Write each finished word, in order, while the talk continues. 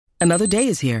Another day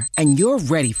is here, and you're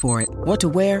ready for it. What to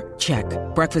wear? Check.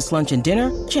 Breakfast, lunch, and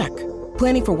dinner? Check.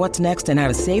 Planning for what's next and how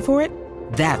to save for it?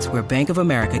 That's where Bank of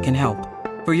America can help.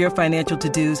 For your financial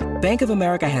to-dos, Bank of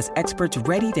America has experts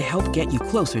ready to help get you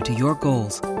closer to your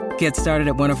goals. Get started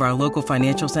at one of our local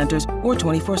financial centers or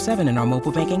 24/7 in our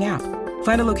mobile banking app.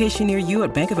 Find a location near you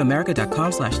at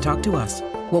bankofamerica.com/talktous.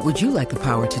 What would you like the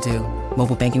power to do?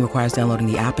 Mobile banking requires downloading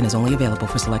the app and is only available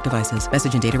for select devices.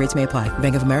 Message and data rates may apply.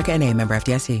 Bank of America N.A., member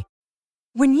FDIC.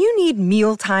 When you need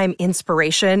mealtime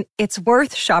inspiration, it's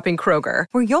worth shopping Kroger,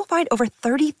 where you'll find over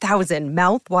 30,000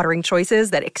 mouth-watering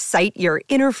choices that excite your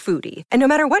inner foodie. And no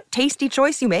matter what tasty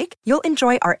choice you make, you'll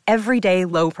enjoy our everyday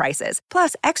low prices,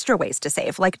 plus extra ways to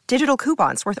save, like digital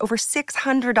coupons worth over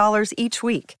 $600 each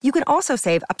week. You can also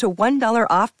save up to $1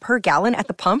 off per gallon at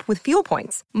the pump with fuel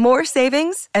points. More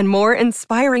savings and more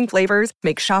inspiring flavors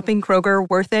make shopping Kroger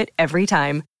worth it every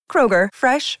time. Kroger,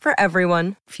 fresh for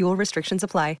everyone. Fuel restrictions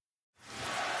apply.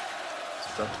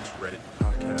 Celtics Reddit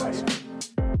podcast.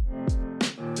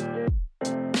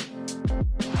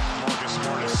 Marcus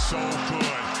Smart is so good.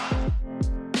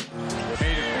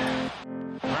 Tatum.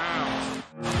 Brown.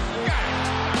 Got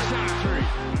it. Shot three.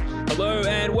 Hello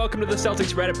and welcome to the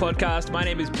Celtics Reddit podcast. My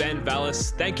name is Ben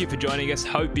Vallis. Thank you for joining us.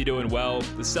 Hope you're doing well.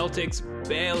 The Celtics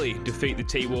barely defeat the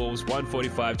T-Wolves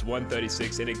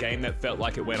 145-136 in a game that felt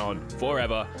like it went on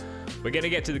forever. We're going to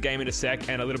get to the game in a sec,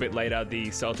 and a little bit later, the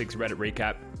Celtics Reddit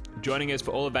recap. Joining us for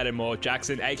all of that and more,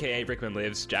 Jackson, aka Rickman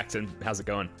Lives. Jackson, how's it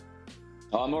going?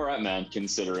 I'm all right, man,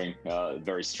 considering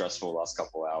very stressful last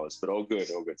couple of hours, but all good,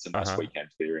 all good. It's a nice weekend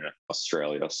here in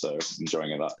Australia, so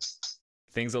enjoying that.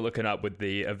 Things are looking up with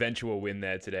the eventual win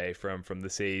there today from the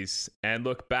Seas. And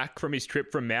look, back from his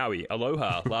trip from Maui.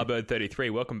 Aloha,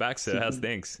 Larbird33. Welcome back, sir. How's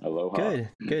things? Aloha.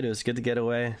 Good. It was good to get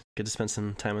away. Good to spend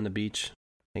some time on the beach,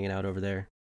 hanging out over there.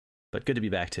 But good to be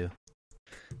back, too.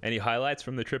 Any highlights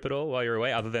from the trip at all while you're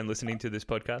away, other than listening to this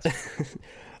podcast?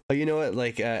 Oh, you know what?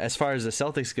 Like, as far as the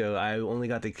Celtics go, I only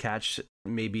got to catch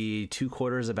maybe 2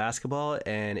 quarters of basketball,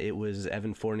 and it was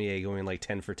Evan Fournier going like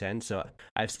 10 for 10. So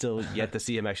I've still yet to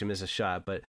see him actually miss a shot.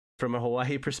 But from a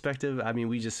Hawaii perspective, I mean,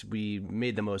 we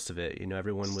made the most of it. You know,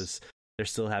 they're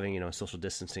still having, social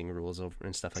distancing rules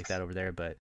and stuff like that over there.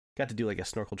 But got to do like a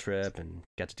snorkel trip and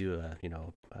got to do a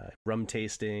rum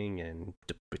tasting and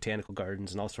botanical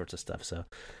gardens and all sorts of stuff. So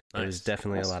it was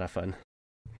definitely a lot of fun.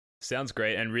 Sounds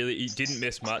great, and really, you didn't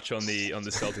miss much on the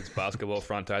Celtics basketball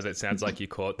front either. It sounds like you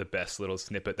caught the best little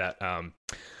snippet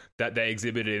that they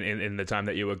exhibited in the time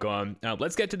that you were gone.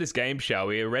 Let's get to this game, shall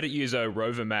we? A Reddit user,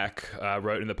 Rover Mac,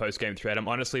 wrote in the post-game thread, "I'm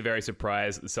honestly very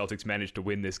surprised that the Celtics managed to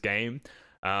win this game.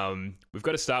 We've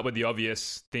got to start with the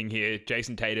obvious thing here.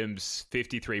 Jayson Tatum's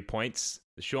 53 points.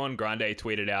 Sean Grande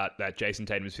tweeted out that Jayson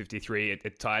Tatum's 53.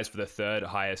 It ties for the third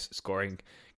highest scoring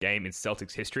game in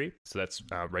Celtics history. So that's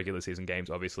regular season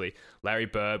games, obviously. Larry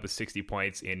Bird with 60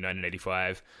 points in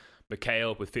 1985.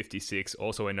 McHale with 56,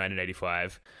 also in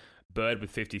 1985. Bird with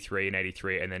 53 in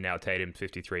 83. And then now Tatum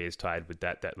 53 is tied with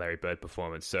that Larry Bird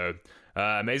performance. So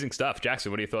amazing stuff.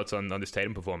 Jackson, what are your thoughts on this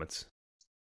Tatum performance?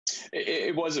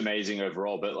 It was amazing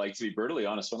overall, but like, to be brutally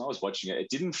honest, when I was watching it, it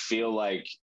didn't feel like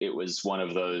it was one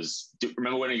of those.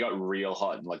 Remember when he got real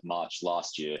hot in like March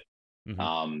last year?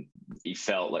 Mm-hmm. He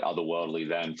felt like otherworldly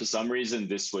then. For some reason,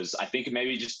 this was, I think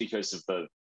maybe just because of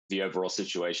the overall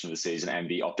situation of the season and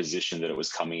the opposition that it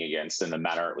was coming against and the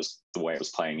way it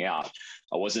was playing out.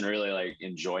 I wasn't really like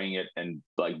enjoying it and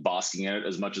like basking in it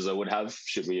as much as I would have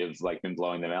should we have like been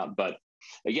blowing them out. But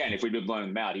again, if we'd been blowing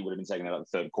them out, he would have been taking that out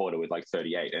the third quarter with like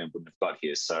 38 and wouldn't have got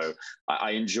here. So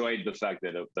I enjoyed the fact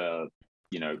that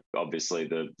obviously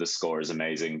the score is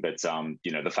amazing, but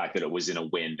the fact that it was in a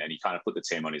win and he kind of put the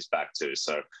team on his back too.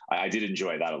 So I did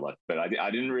enjoy that a lot, but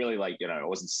I didn't really I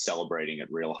wasn't celebrating it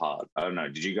real hard. I don't know.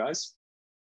 Did you guys?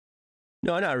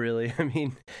 No, not really. I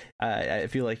mean, I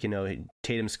feel like,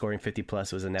 Tatum scoring 50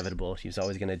 plus was inevitable. He was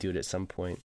always going to do it at some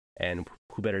point, and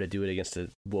who better to do it against the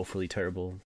woefully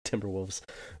terrible Timberwolves?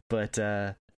 But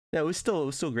it was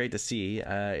still great to see.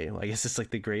 I guess it's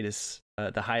like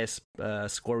the highest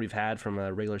score we've had from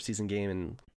a regular season game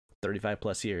in 35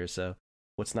 plus years. So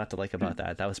what's not to like about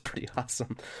that? That was pretty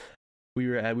awesome. We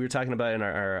were talking about in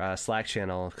our Slack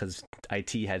channel, because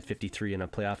IT had 53 in a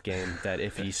playoff game, that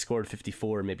if he scored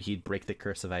 54, maybe he'd break the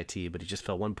curse of IT, but he just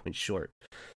fell 1 point short.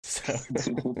 So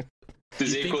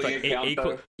does equaling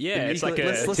count? Yeah, it's like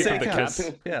let's say it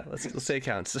counts. Yeah, let's say it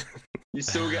counts. You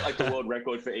still get like the world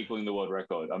record for equaling the world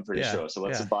record, I'm pretty sure. So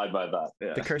let's abide by that.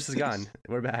 Yeah. The curse is gone.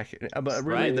 We're back. But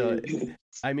really, though,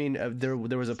 I mean, there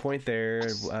was a point there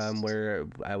where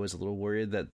I was a little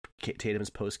worried that Tatum's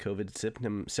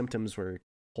post-COVID symptoms were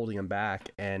holding him back,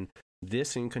 and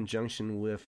this in conjunction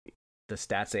with the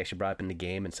stats they actually brought up in the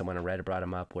game, and someone on Reddit brought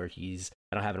him up where I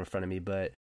don't have it in front of me,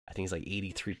 but I think he's like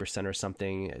 83% or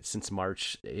something since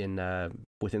March in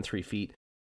within 3 feet.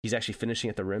 He's actually finishing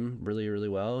at the rim really, really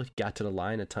well. He got to the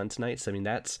line a ton tonight. So, I mean,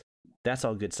 that's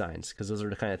all good signs, because those are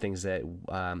the kind of things that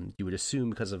you would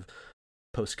assume because of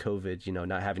post-COVID,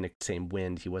 not having the same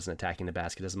wind, he wasn't attacking the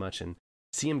basket as much. And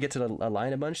see him get to the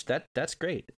line a bunch, that's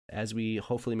great. As we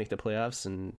hopefully make the playoffs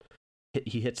and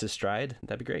he hits his stride,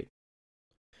 that'd be great.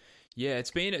 Yeah,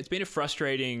 it's been a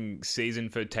frustrating season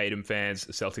for Tatum fans,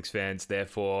 Celtics fans,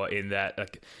 therefore, in that,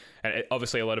 and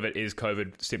obviously a lot of it is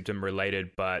COVID symptom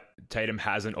related, but Tatum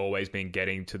hasn't always been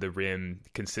getting to the rim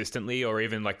consistently, or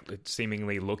even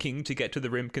seemingly looking to get to the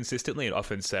rim consistently, and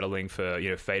often settling for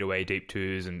fadeaway deep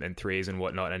twos and threes and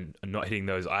whatnot, and not hitting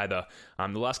those either.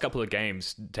 The last couple of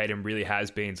games, Tatum really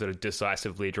has been sort of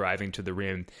decisively driving to the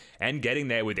rim and getting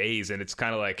there with ease, and it's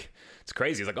kind of it's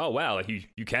crazy. It's like, oh wow,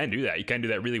 you can do that. You can do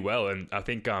that really well. And I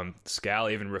think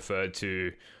Scal even referred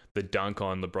to the dunk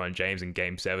on LeBron James in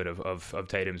Game 7 of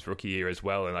Tatum's rookie year as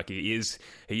well. And he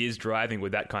is driving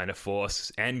with that kind of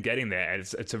force and getting there. And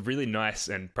it's a really nice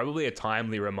and probably a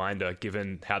timely reminder,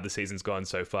 given how the season's gone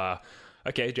so far.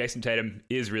 Okay, Jayson Tatum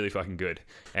is really fucking good.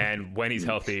 And when he's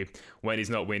healthy, when he's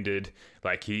not winded,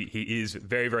 he is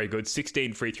very, very good.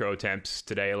 16 free throw attempts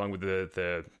today, along with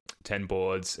the 10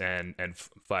 boards and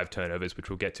 5 turnovers, which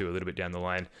we'll get to a little bit down the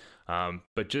line.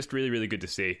 But just really, really good to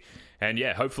see. And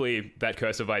yeah, hopefully that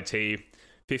curse of IT,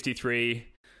 53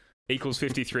 equals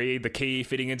 53, the key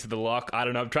fitting into the lock. I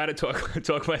don't know. I'm trying to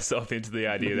talk myself into the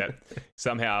idea that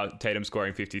somehow Tatum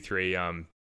scoring 53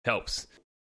 helps.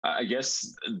 I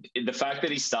guess the fact that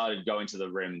he started going to the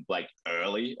rim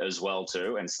early as well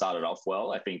too, and started off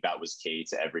well, I think that was key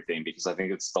to everything, because I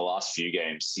think it's the last few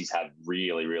games he's had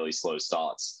really, really slow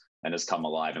starts and has come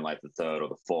alive in the third or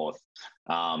the fourth.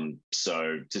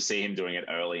 So to see him doing it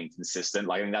early and consistent,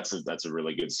 I think that's a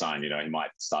really good sign. He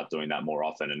might start doing that more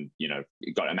often. And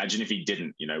imagine if he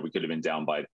didn't. We could have been down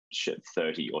by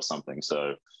 30 or something.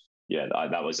 So yeah,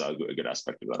 that was a good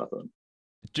aspect of that, I thought.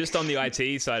 Just on the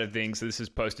IT side of things, so this is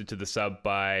posted to the sub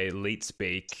by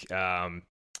LeetSpeak.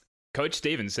 Coach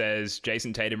Stevens says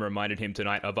Jayson Tatum reminded him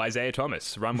tonight of Isaiah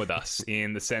Thomas, run with us,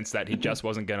 in the sense that he just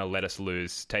wasn't going to let us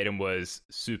lose. Tatum was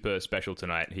super special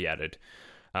tonight, he added.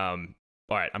 All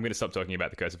right, I'm going to stop talking about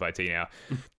the curse of IT now.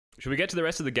 Should we get to the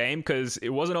rest of the game? Because it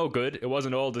wasn't all good. It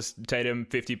wasn't all just Tatum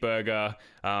 50 burger.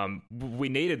 We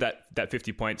needed that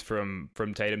 50 points from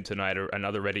Tatum tonight.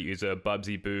 Another Reddit user,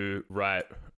 Bubsy Boo,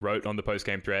 wrote on the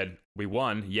post-game thread, "We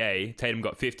won, yay. Tatum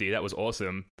got 50. That was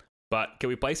awesome. But can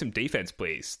we play some defense,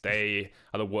 please? They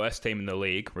are the worst team in the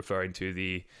league," referring to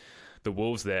the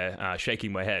Wolves there,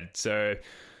 shaking my head. So,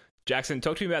 Jackson,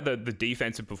 talk to me about the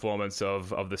defensive performance of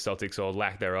the Celtics, or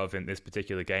lack thereof, in this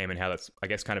particular game, and how that's, I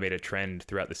guess, kind of been a trend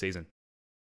throughout the season.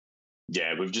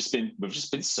 Yeah, we've just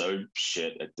been so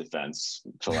shit at defense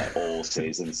for all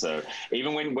season. So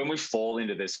even when we fall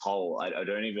into this hole, I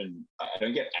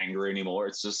don't get angry anymore.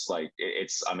 It's just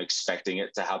I'm expecting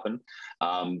it to happen.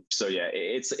 So yeah,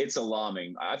 it's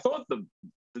alarming. I thought the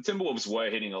Timberwolves were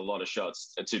hitting a lot of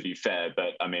shots, to be fair,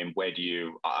 but I mean,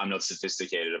 I'm not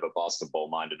sophisticated of a basketball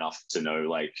mind enough to know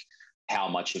how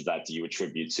much of that do you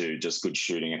attribute to just good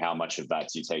shooting, and how much of that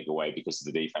do you take away because of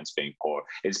the defense being poor.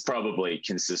 It's probably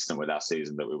consistent with our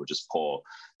season that we were just poor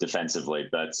defensively.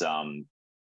 But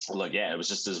it was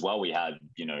just as well. We had,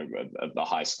 a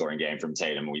high scoring game from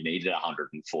Tatum. We needed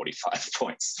 145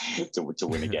 points to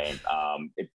win a game.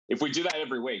 If we do that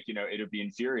every week, it'd be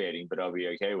infuriating, but I'll be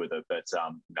okay with it. But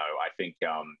no, I think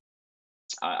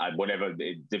whatever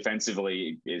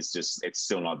defensively is just, it's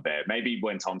still not there. Maybe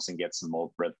when Thompson gets some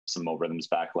more rhythms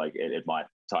back, it might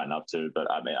tighten up too.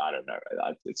 But I mean, I don't know.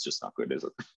 It's just not good, is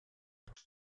it?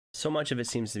 So much of it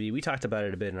seems to be. We talked about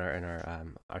it a bit in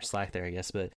our Slack there, I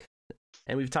guess,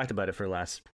 and we've talked about it for the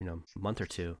last month or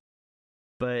two.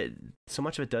 But so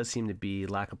much of it does seem to be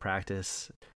lack of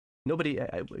practice. Nobody,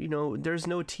 there's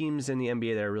no teams in the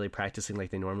NBA that are really practicing like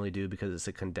they normally do, because it's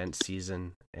a condensed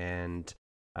season, and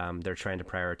they're trying to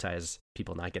prioritize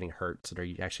people not getting hurt, so they're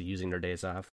actually using their days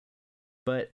off.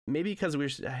 But maybe because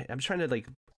I'm trying to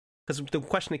because the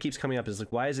question that keeps coming up is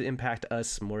why does it impact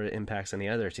us more than it impacts any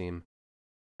other team?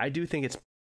 I do think it's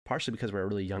partially because we're a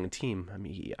really young team. I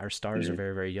mean, our stars are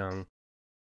very, very young,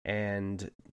 and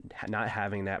not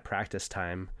having that practice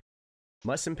time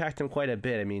must impact them quite a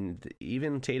bit. I mean,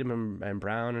 even Tatum and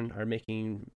Brown are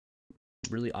making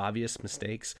really obvious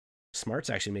mistakes. Smart's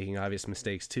actually making obvious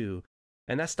mistakes too.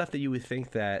 And that's stuff that you would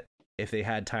think that if they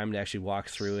had time to actually walk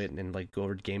through it and go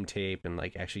over game tape and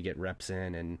actually get reps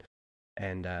in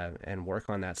and work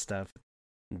on that stuff,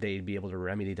 they'd be able to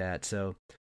remedy that. So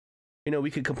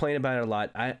we could complain about it a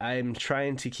lot. I'm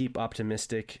trying to keep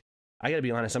optimistic. I gotta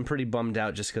be honest, I'm pretty bummed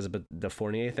out just because of the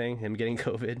Fournier thing, him getting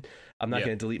COVID. I'm not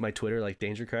gonna delete my Twitter like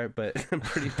Danger Cart, but I'm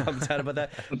pretty bummed out about that.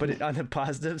 But on the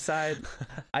positive side,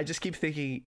 I just keep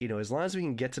thinking, as long as we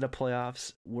can get to the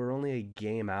playoffs, we're only a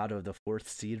game out of the 4th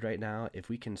seed right now. If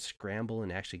we can scramble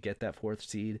and actually get that 4th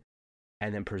seed,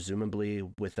 and then presumably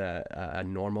with a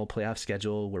normal playoff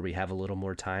schedule where we have a little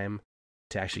more time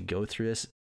to actually go through this,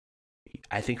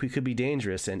 I think we could be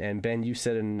dangerous. And Ben, you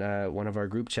said in one of our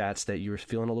group chats that you were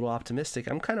feeling a little optimistic.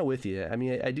 I'm kind of with you. I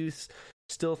mean, I do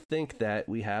still think that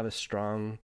we have a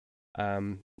strong,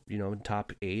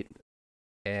 top 8.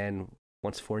 And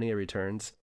once Fournier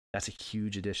returns, that's a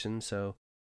huge addition. So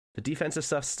the defensive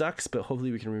stuff sucks, but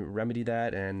hopefully we can remedy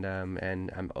that.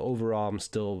 And overall, I'm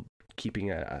still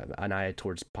keeping an eye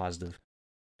towards positive.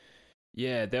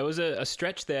 Yeah, there was a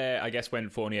stretch there, I guess, when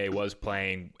Fournier was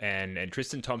playing and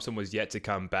Tristan Thompson was yet to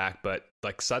come back, but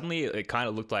like suddenly it kind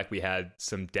of looked like we had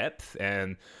some depth,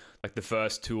 and like the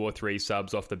first 2 or 3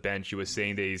 subs off the bench, you were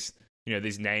seeing these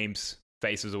names,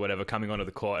 faces or whatever coming onto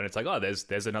the court, and it's like, oh,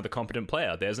 there's another competent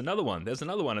player. There's another one.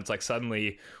 It's like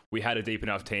suddenly we had a deep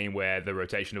enough team where the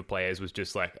rotation of players was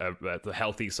just like a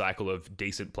healthy cycle of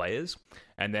decent players.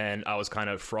 And then I was kind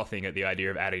of frothing at the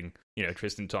idea of adding,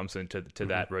 Tristan Thompson to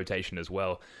that rotation as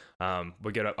well.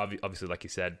 We're gonna obviously, like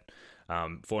you said,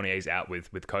 Fournier's out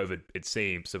with COVID, it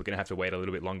seems, so we're gonna have to wait a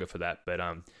little bit longer for that. But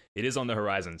it is on the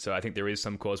horizon, so I think there is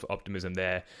some cause for optimism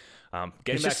there.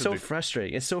 It's just so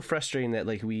frustrating. It's so frustrating that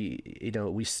like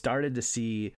we started to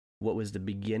see what was the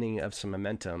beginning of some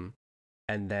momentum,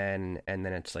 and then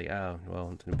it's like, oh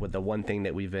well, the one thing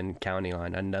that we've been counting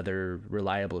on, another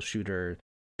reliable shooter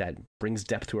that brings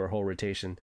depth to our whole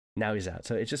rotation, now he's out.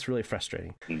 So it's just really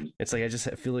frustrating. It's like I just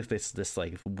feel like this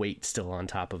like weight still on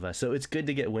top of us. So it's good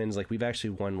to get wins. Like we've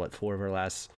actually won 4 of our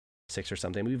last 6 or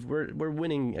something. We're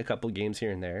winning a couple games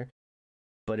here and there,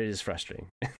 but it is frustrating.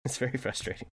 It's very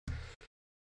frustrating.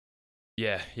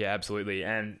 Yeah, absolutely.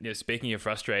 And speaking of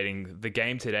frustrating, the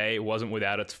game today wasn't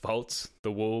without its faults.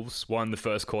 The Wolves won the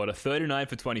first quarter, 39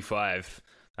 for 25.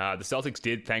 The Celtics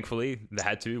did, thankfully, they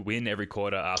had to win every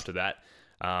quarter after that.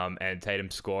 And Tatum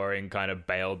scoring kind of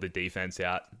bailed the defense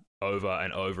out over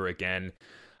and over again.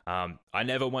 I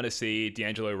never want to see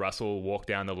D'Angelo Russell walk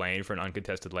down the lane for an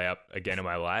uncontested layup again in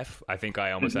my life. I think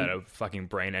I almost had a fucking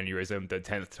brain aneurysm the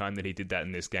 10th time that he did that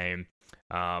in this game.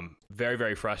 Very,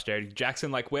 very frustrating.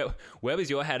 Jackson, like where was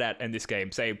your head at in this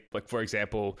game? Say, like, for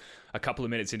example, a couple of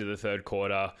minutes into the third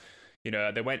quarter,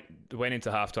 they went into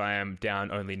halftime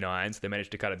down only 9, so they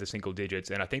managed to cut it to single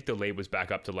digits, and I think the lead was back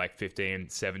up to like 15,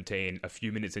 17 a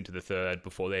few minutes into the third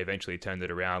before they eventually turned it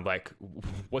around. Like,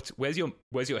 where's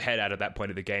your head at that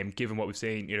point of the game, given what we've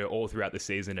seen, all throughout the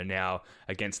season and now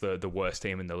against the worst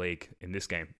team in the league in this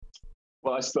game?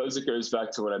 Well, I suppose it goes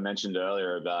back to what I mentioned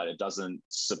earlier about it doesn't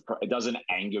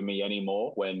anger me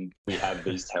anymore when we have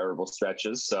these terrible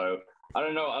stretches. So I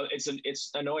don't know.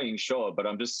 It's annoying, sure, but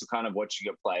I'm just kind of watching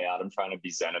it play out. I'm trying to be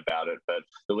zen about it. But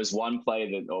there was one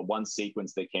play or one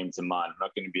sequence that came to mind. I'm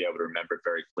not going to be able to remember it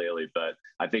very clearly, but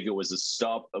I think it was a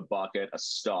stop, a bucket, a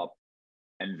stop,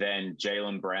 and then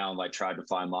Jaylen Brown tried to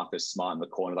find Marcus Smart in the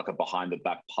corner, like a behind the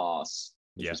back pass.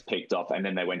 Which was picked off, and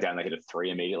then they went down, they hit a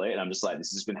 3 immediately, and I'm just like,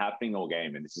 this has been happening all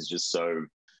game, and this is just so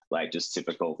just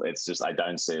typical. It's just, I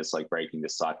don't see us breaking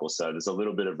this cycle, so there's a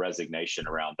little bit of resignation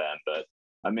around that. But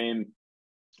I mean,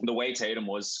 the way Tatum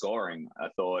was scoring, I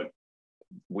thought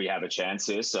we have a chance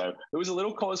here, so it was a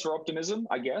little cause for optimism,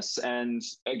 I guess. And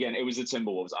again, it was the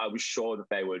Timberwolves. I was sure that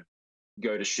they would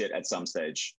go to shit at some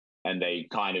stage, and they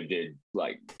kind of did,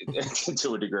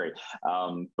 to a degree.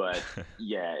 But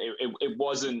yeah, it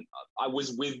wasn't. I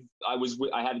was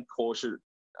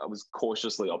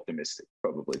cautiously optimistic.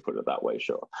 Probably put it that way.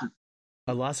 Sure.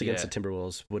 A loss against the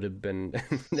Timberwolves would have been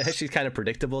actually kind of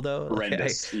predictable, though.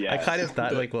 Horrendous. I kind of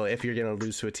thought, well, if you're going to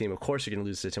lose to a team, of course you're going to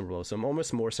lose to the Timberwolves. So I'm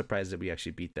almost more surprised that we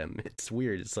actually beat them. It's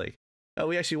weird. It's like, oh,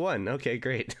 we actually won. Okay,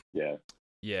 great. Yeah.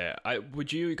 Yeah,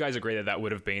 would you guys agree that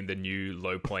would have been the new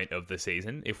low point of the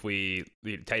season if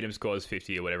Tatum scores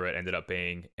 50 or whatever it ended up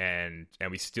being, and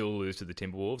we still lose to the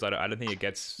Timberwolves? I don't think it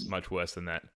gets much worse than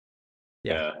that.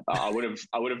 Yeah, I would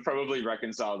have probably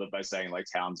reconciled it by saying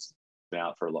Towns been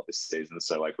out for a lot this season,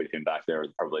 so with him back there,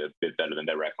 it's probably a bit better than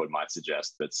their record might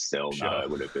suggest. But still, sure. No, it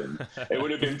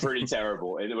would have been pretty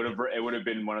terrible. It would have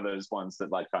been one of those ones that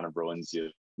kind of ruins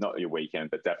not your weekend,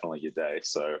 but definitely your day.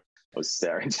 So I was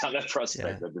staring down that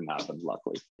prospect. That didn't happen,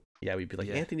 luckily. Yeah, we'd be like,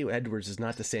 Anthony Edwards is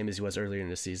not the same as he was earlier in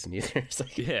the season either. It's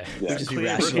like, just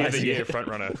Rookie of the year front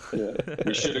runner.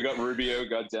 We should have got Rubio,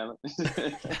 goddammit.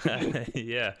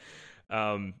 Yeah.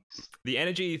 The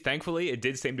energy, thankfully, it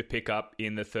did seem to pick up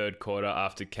in the third quarter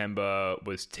after Kemba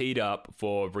was teed up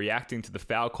for reacting to the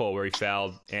foul call where he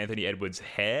fouled Anthony Edwards'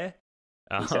 hair.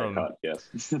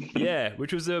 Yes. Yeah,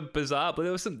 which was a bizarre, but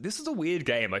this was a weird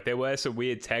game. Like there were some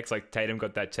weird techs, like Tatum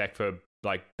got that tech for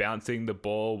like bouncing the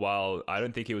ball while I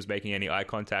don't think he was making any eye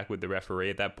contact with the referee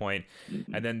at that point.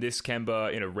 Mm-hmm. And then this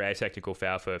Kemba, in a rare technical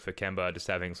foul for Kemba, just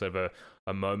having sort of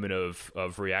a moment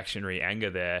of reactionary anger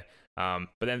there. But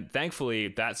then thankfully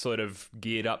that sort of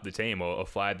geared up the team or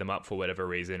fired them up for whatever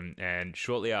reason. And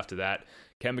shortly after that,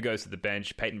 Kemba goes to the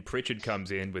bench. Peyton Pritchard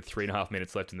comes in with 3.5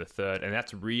 minutes left in the third. And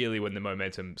that's really when the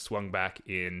momentum swung back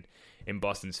in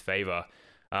Boston's favor.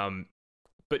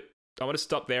 But I want to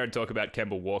stop there and talk about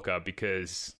Kemba Walker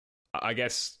because I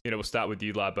guess, we'll start with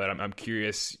you, Lad, but I'm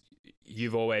curious.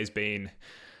 You've always been,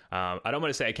 I don't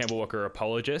want to say a Kemba Walker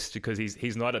apologist because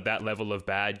he's not at that level of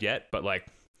bad yet, but like,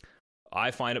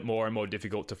 I find it more and more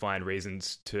difficult to find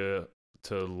reasons to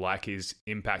like his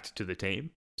impact to the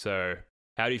team. So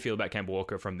how do you feel about Kemba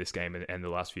Walker from this game and the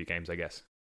last few games, I guess?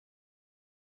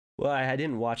 Well, I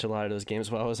didn't watch a lot of those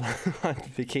games while I was on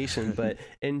vacation, but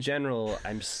in general,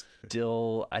 I'm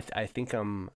still, I think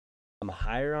I'm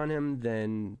higher on him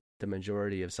than the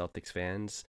majority of Celtics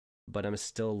fans, but I'm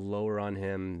still lower on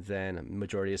him than a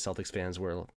majority of Celtics fans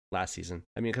were last season.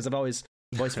 I mean, because I've always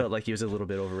felt like he was a little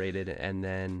bit overrated, and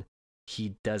then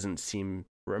he doesn't seem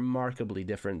remarkably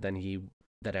different than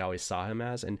that I always saw him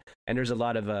as. And there's a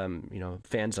lot of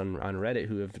fans on Reddit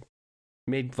who have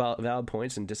made valid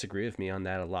points and disagree with me on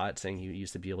that a lot, saying he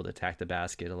used to be able to attack the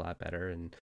basket a lot better.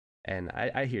 And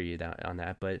I hear you on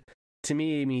that. But to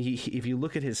me, I mean, if you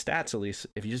look at his stats, at least,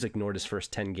 if you just ignored his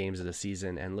first 10 games of the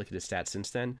season and look at his stats since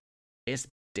then, it's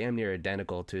damn near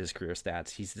identical to his career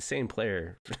stats. He's the same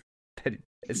player.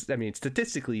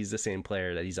 Statistically, he's the same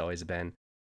player that he's always been.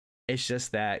 It's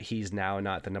just that he's now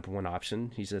not the number one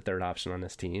option. He's the third option on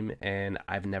this team. And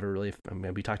I've never really,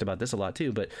 we talked about this a lot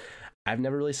too, but I've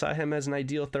never really saw him as an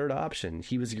ideal third option.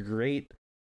 He was a great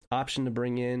option to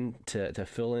bring in to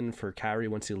fill in for Kyrie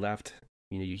once he left.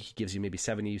 He gives you maybe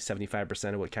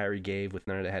 70-75% of what Kyrie gave with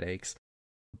none of the headaches.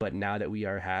 But now that we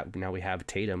have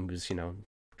Tatum, who's,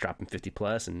 dropping 50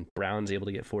 plus, and Brown's able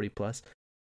to get 40 plus,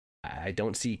 I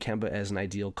don't see Kemba as an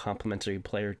ideal complementary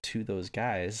player to those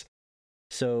guys.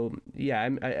 So yeah,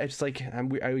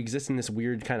 I exist in this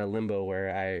weird kind of limbo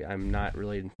where I'm not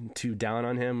really too down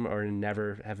on him or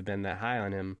never have been that high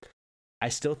on him. I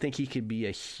still think he could be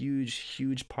a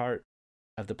huge part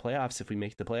of the playoffs if we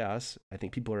make the playoffs. I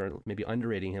think people are maybe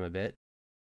underrating him a bit,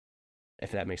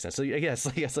 if that makes sense. So I guess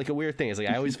it's like a weird thing. It's like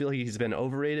I always feel like he's been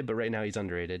overrated, but right now he's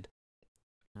underrated.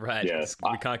 Right. Yes.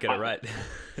 We can't get it right.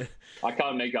 I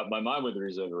can't make up my mind whether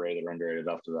he's overrated or underrated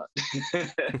after that.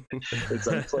 It's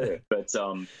unclear. But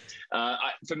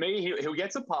for me, he'll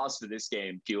get a pass for this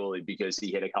game purely because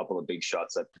he hit a couple of big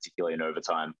shots, particularly in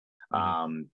overtime.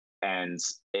 Mm-hmm. And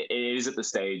it is at the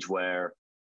stage where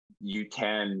you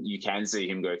can see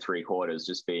him go three quarters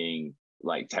just being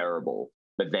like terrible,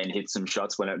 but then hit some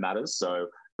shots when it matters. So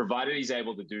provided he's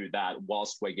able to do that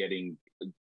whilst we're getting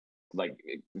like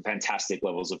fantastic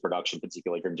levels of production,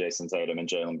 particularly from Jayson Tatum and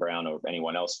Jaylen Brown or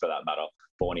anyone else for that matter,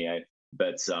 Fournier.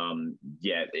 But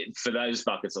for those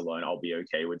buckets alone, I'll be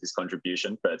okay with this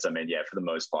contribution. But for the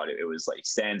most part, it was like he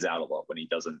stands out a lot when he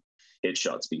doesn't hit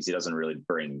shots because he doesn't really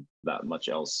bring that much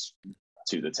else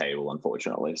to the table,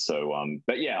 unfortunately. So,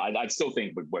 I still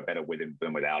think we're better with him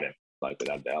than without him, like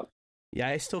without doubt. Yeah,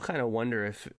 I still kind of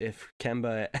wonder if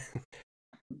Kemba,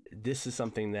 this is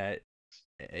something that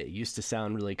it used to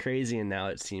sound really crazy, and now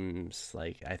it seems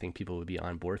like I think people would be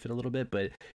on board with it a little bit.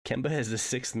 But Kemba as the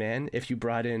sixth man, if you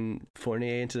brought in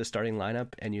Fournier into the starting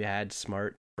lineup and you had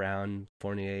Smart, Brown,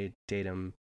 Fournier,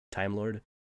 Tatum, Time Lord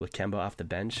with Kemba off the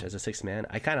bench as a sixth man,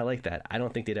 I kind of like that. I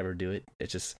don't think they'd ever do it.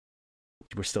 It's just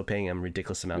we're still paying him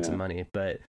ridiculous amounts of money,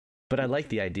 but I like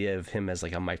the idea of him as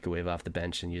like a microwave off the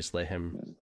bench and you just let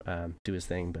him do his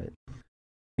thing. But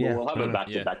yeah, we'll have a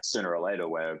back-to-back sooner or later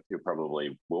where you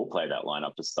probably will play that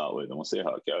lineup to start with, and we'll see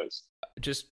how it goes.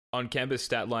 Just on Kemba's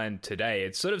stat line today,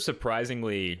 it's sort of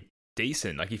surprisingly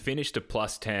decent. Like he finished a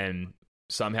plus 10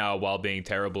 somehow while being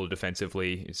terrible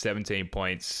defensively. 17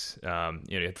 points,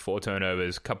 he had 4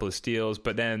 turnovers, a couple of steals,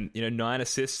 but then 9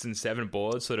 assists and 7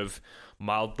 boards, sort of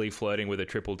mildly flirting with a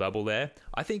triple-double there.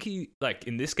 I think he, like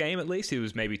in this game at least, he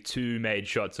was maybe 2 made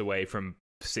shots away from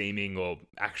seeming or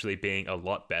actually being a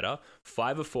lot better.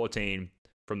 5 of 14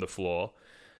 from the floor,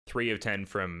 3 of 10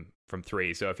 from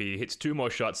 3. So if he hits 2 more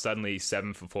shots, suddenly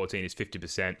 7 for 14 is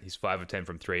 50%. He's 5 of 10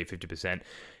 from 3, 50%.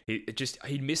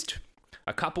 He missed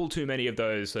a couple too many of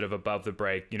those sort of above the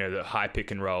break, the high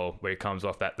pick and roll where he comes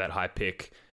off that high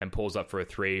pick and pulls up for a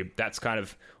three. That's kind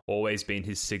of always been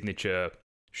his signature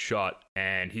shot,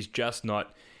 and he's just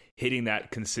not hitting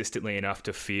that consistently enough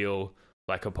to feel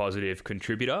like a positive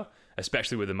contributor,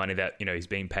 especially with the money that, you know, he's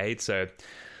being paid. So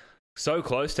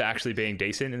close to actually being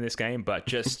decent in this game, but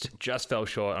just fell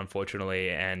short,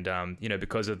 unfortunately. And you know,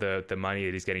 because of the money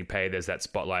that he's getting paid, there's that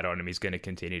spotlight on him. He's going to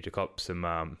continue to cop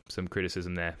some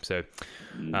criticism there. So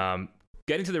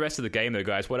getting to the rest of the game though,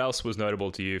 guys, what else was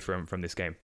notable to you from this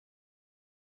game?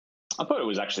 I thought it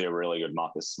was actually a really good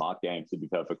Marcus Smart game, to be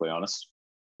perfectly honest.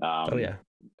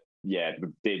 Yeah,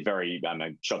 did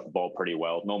shot the ball pretty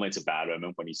well. Normally it's a bad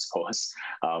moment when he scores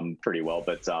pretty well,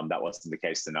 but that wasn't the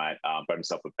case tonight. Got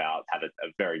himself had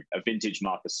a vintage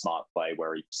Marcus Smart play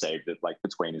where he saved it like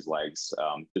between his legs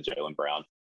to Jaylen Brown.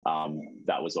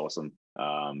 That was awesome.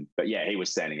 But yeah, he was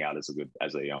standing out as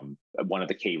one of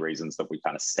the key reasons that we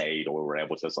kind of stayed or were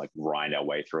able to just like grind our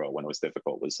way through it when it was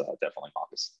difficult was definitely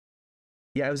Marcus.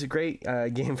 Yeah, it was a great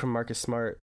game from Marcus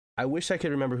Smart. I wish I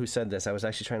could remember who said this. I was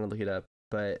actually trying to look it up,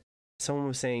 but someone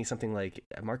was saying something like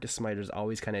Marcus Smart is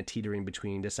always kind of teetering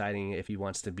between deciding if he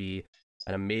wants to be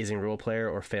an amazing role player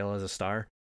or fail as a star.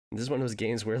 And this is one of those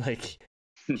games where like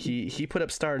he put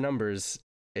up star numbers.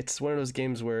 It's one of those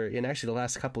games where, in actually the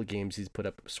last couple of games, he's put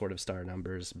up sort of star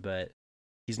numbers, but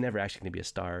he's never actually going to be a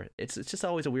star. It's just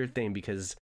always a weird thing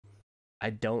because I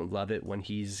don't love it when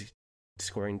he's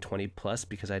scoring 20 plus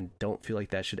because I don't feel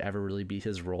like that should ever really be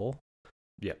his role.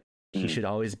 Yeah. He should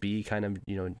always be kind of,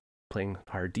 you know, playing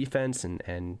hard defense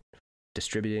and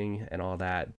distributing and all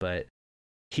that, but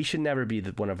he should never be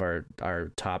one of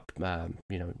our top,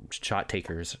 you know, shot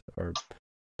takers or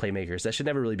playmakers. That should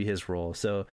never really be his role.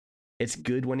 So it's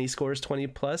good when he scores 20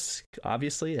 plus.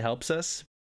 Obviously, it helps us,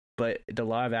 but the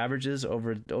law of averages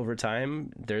over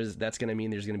time, that's going to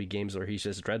mean there's going to be games where he's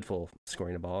just dreadful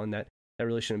scoring the ball, and that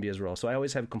really shouldn't be his role. So I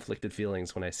always have conflicted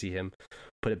feelings when I see him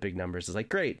put up big numbers. It's like,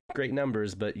 great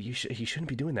numbers, but he shouldn't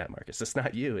be doing that, Marcus. That's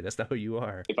not you. That's not who you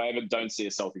are. If I ever don't see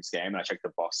a Celtics game and I check the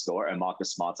box score and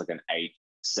Marcus Smart's like an 8,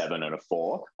 7, and a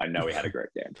 4, I know he had a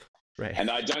great game. Right.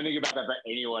 And I don't think about that for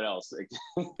anyone else.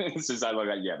 It's just I look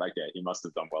like, he must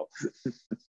have done well.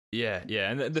 Yeah,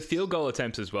 and the field goal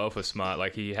attempts as well for Smart.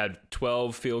 Like he had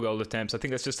 12 field goal attempts. I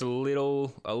think that's just a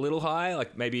little high.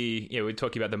 Like maybe, you know, we're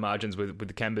talking about the margins with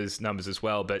the Kemba's numbers as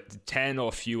well, but 10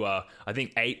 or fewer. I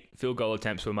think 8 field goal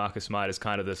attempts for Marcus Smart is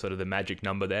kind of the sort of the magic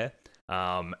number there.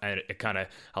 And it kind of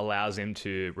allows him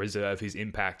to reserve his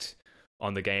impact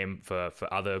on the game for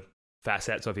other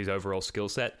facets of his overall skill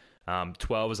set.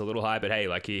 12 is a little high, but hey,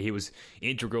 like he was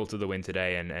integral to the win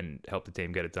today and helped the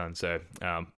team get it done. So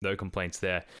no complaints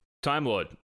there. Time Lord.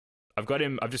 I've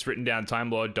just written down Time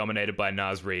Lord dominated by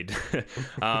Naz Reid.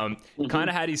 Kind of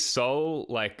had his soul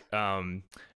like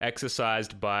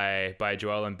exercised by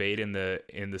Joel Embiid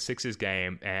in the Sixers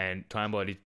game, and Time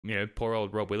Lord, poor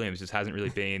old Rob Williams just hasn't really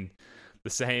been the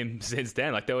same since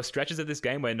then. Like there were stretches of this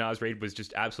game where Naz Reid was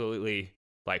just absolutely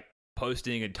like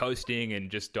posting and toasting and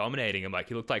just dominating him. Like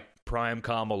he looked like prime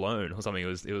Karl Malone or something.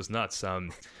 It was nuts.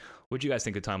 What do you guys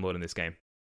think of Time Lord in this game?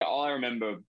 All I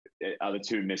remember are the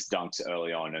 2 missed dunks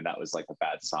early on, and that was like a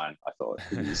bad sign, I thought.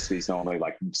 He's normally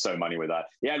like so money with that.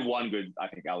 He had one good, I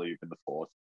think, alley-oop in the 4th.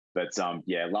 But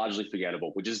largely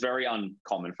forgettable, which is very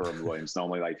uncommon for Robert Williams.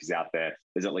 Normally, like he's out there,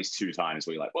 there's at least 2 times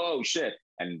where you're like, whoa, shit.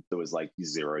 And there was like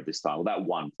 0 this time. Well, that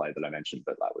one play that I mentioned,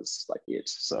 but that was like it.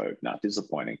 So,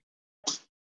 disappointing.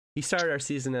 He started our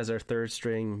season as our 3rd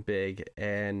string big,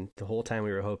 and the whole time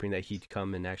we were hoping that he'd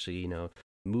come and actually,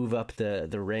 move up the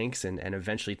ranks and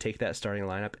eventually take that starting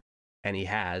lineup. And he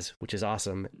has, which is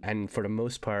awesome. And for the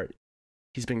most part,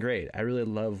 he's been great. I really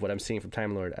love what I'm seeing from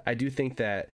Time Lord. I do think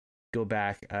that go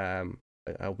back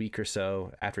a week or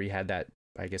so after he had that,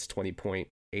 I guess, 20 point,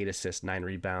 8 assist, 9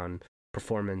 rebound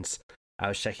performance, I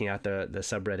was checking out the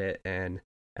subreddit and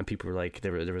people were like,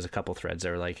 there was a couple threads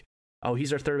that were like, oh,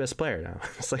 he's our 3rd best player now.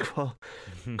 It's like, well,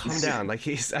 calm down. Like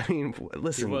listen.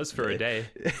 He was for a day.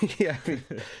 Yeah,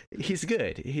 he's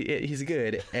good. He's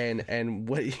good. And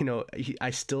what,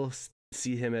 I still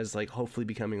see him as like hopefully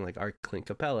becoming like our Clint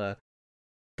Capella,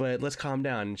 but let's calm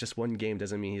down. Just one game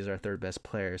doesn't mean he's our 3rd best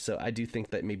player. So I do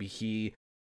think that maybe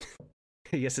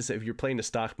I guess if you're playing the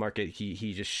stock market,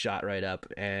 he just shot right up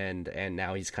and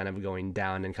now he's kind of going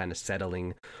down and kind of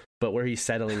settling. But where he's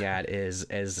settling at is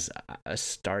a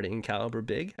starting caliber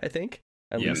big, I think,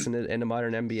 at least in the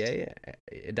modern NBA.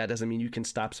 That doesn't mean you can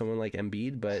stop someone like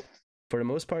Embiid, but for the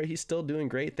most part, he's still doing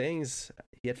great things.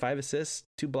 He had 5 assists,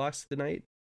 2 blocks tonight.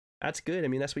 That's good. I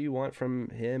mean, that's what you want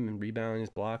from him, and rebounding his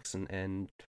blocks and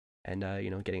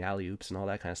getting alley-oops and all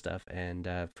that kind of stuff. And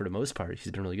for the most part,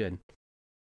 he's been really good.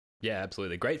 Yeah,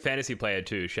 absolutely. Great fantasy player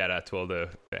too. Shout out to all the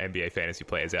NBA fantasy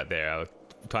players out there.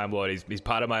 Time Lord. He's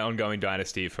part of my ongoing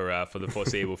dynasty for the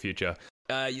foreseeable future.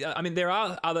 I mean, there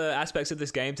are other aspects of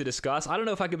this game to discuss. I don't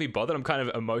know if I can be bothered. I'm kind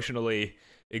of emotionally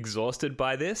exhausted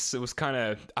by this.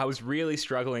 I was really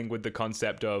struggling with the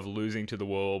concept of losing to the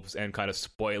Wolves and kind of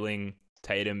spoiling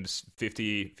Tatum's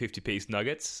 50-piece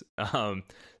nuggets.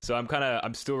 So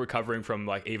I'm still recovering from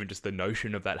like even just the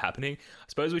notion of that happening. I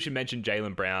suppose we should mention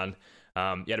Jaylen Brown.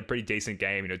 He had a pretty decent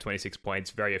game, 26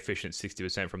 points, very efficient,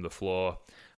 60% from the floor.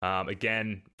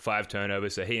 Again, 5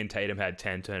 turnovers. So he and Tatum had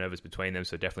 10 turnovers between them.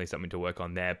 So definitely something to work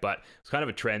on there. But it's kind of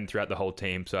a trend throughout the whole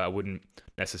team. So I wouldn't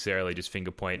necessarily just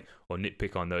finger point or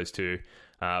nitpick on those two.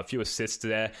 A few assists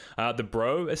there. The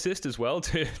bro assist as well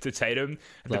to Tatum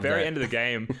at the very end of the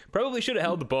game. Probably should have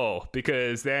held the ball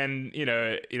because then,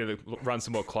 run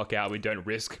some more clock out. We don't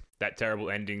risk that terrible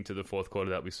ending to the fourth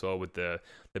quarter that we saw with the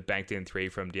banked in 3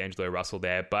 from D'Angelo Russell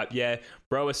there. But yeah,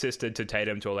 bro assisted to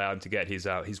Tatum to allow him to get his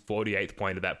 48th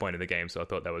point at that point in the game. So I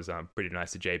thought that was pretty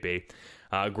nice to JB.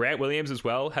 Grant Williams as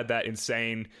well had that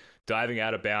insane diving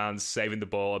out of bounds, saving the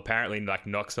ball, apparently like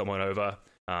knocked someone over.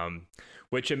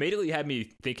 Which immediately had me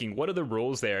thinking, what are the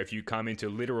rules there if you come into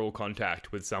literal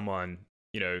contact with someone,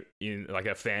 in like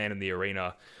a fan in the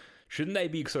arena? Shouldn't they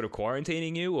be sort of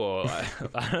quarantining you? Or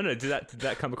I don't know, did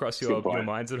that come across your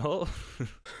minds at all?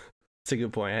 It's a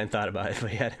good point. I hadn't thought about it,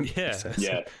 but yeah.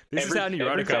 This is how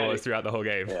neurotic I was throughout the whole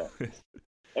game. Yeah.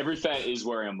 Every fan is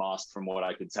wearing a mask from what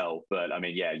I could tell, but I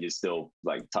mean, yeah, you're still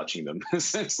like touching them.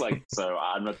 It's like, so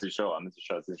I'm not too sure.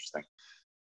 It's interesting.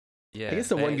 Yeah, I guess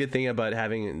the one good thing about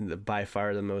having by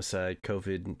far the most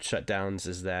COVID shutdowns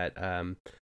is that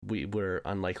we were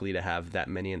unlikely to have that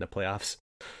many in the playoffs.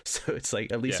 So it's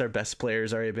like at least our best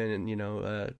players already been,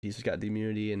 he's got the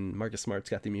immunity, and Marcus Smart's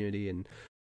got the immunity, and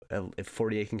if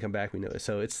 48 can come back, we know it.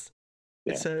 So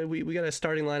we got a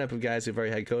starting lineup of guys who've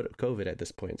already had COVID at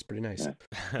this point. It's pretty nice. Yeah.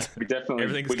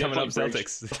 Everything's coming up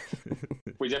Celtics.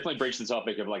 We definitely breached the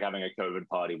topic of like having a COVID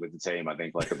party with the team. I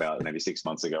think like about maybe 6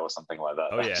 months ago or something like that.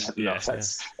 Oh yeah,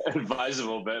 that's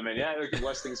advisable. But I mean,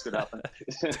 worse things could happen.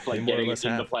 Like getting it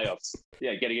in the playoffs.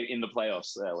 Yeah, getting it in the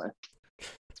playoffs.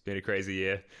 It's been a crazy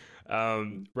year.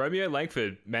 Romeo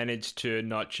Langford managed to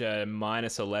notch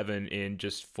minus 11 in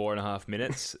just 4.5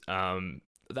 minutes.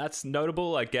 That's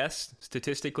notable, I guess,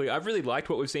 statistically. I've really liked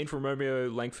what we've seen from Romeo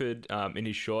Langford in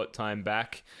his short time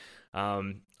back.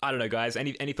 I don't know, guys.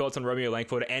 Any thoughts on Romeo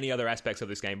Langford or any other aspects of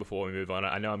this game before we move on?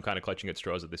 I know I'm kind of clutching at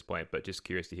straws at this point, but just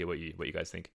curious to hear what you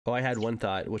guys think. Oh, I had one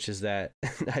thought, which is that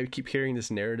I keep hearing this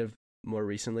narrative more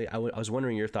recently. I was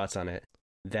wondering your thoughts on it,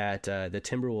 that the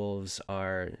Timberwolves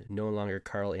are no longer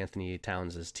Karl Anthony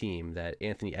Towns' team, that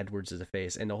Anthony Edwards is the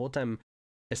face. And the whole time,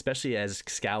 especially as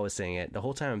Scal was saying it, the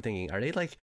whole time I'm thinking, are they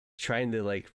like trying to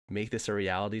like make this a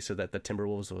reality so that the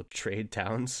Timberwolves will trade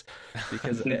Towns?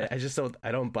 Because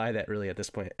I don't buy that really at this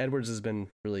point. Edwards has been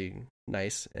really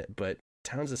nice, but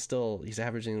Towns is still, he's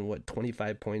averaging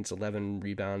 25 points, 11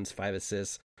 rebounds, 5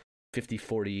 assists, 50,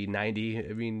 40, 90.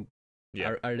 I mean,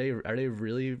 yeah. Are they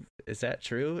really, is that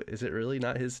true? Is it really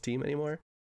not his team anymore?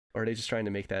 Or are they just trying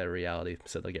to make that a reality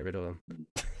so they'll get rid of him?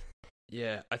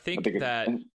 Yeah, I think that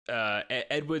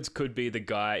Edwards could be the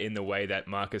guy in the way that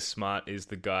Marcus Smart is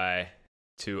the guy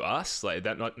to us. Like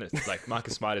that, not like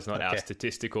Marcus Smart is not our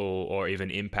statistical or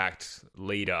even impact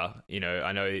leader.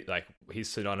 I know like he's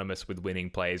synonymous with winning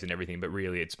plays and everything, but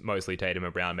really it's mostly Tatum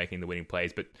and Brown making the winning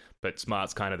plays. But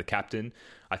Smart's kind of the captain.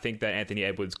 I think that Anthony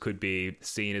Edwards could be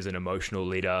seen as an emotional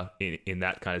leader in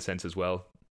that kind of sense as well.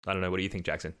 I don't know. What do you think,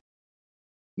 Jackson?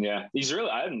 Yeah,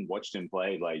 I haven't watched him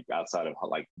play like outside of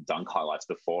like dunk highlights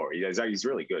before. He's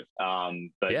really good.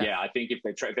 But yeah, I think if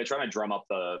they're trying to drum up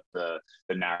the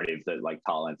narrative that like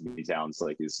Karl Anthony Towns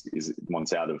like is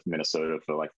wants out of Minnesota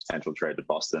for like potential trade to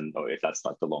Boston, or if that's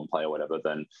like the long play or whatever,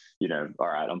 then all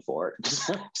right, I'm for it.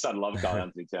 Because I love Karl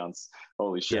Anthony Towns.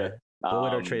 Holy shit. Yeah. What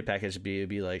would our trade package be? It'd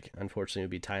be like, unfortunately, it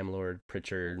would be Time Lord,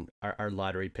 Pritchard, our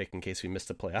lottery pick in case we missed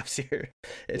the playoffs here.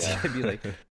 It'd be like,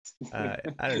 I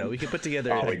don't know. We could put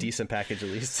together a decent package at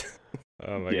least.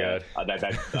 Oh my god. I don't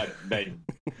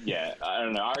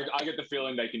know. I get the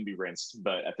feeling they can be rinsed,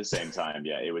 but at the same time,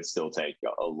 it would still take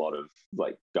a lot of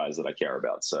like guys that I care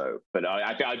about. So, but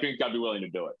I think I'd be willing to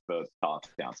do it for Karl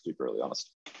Towns, to be brutally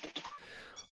honest.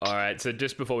 All right, so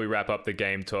just before we wrap up the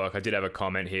game talk, I did have a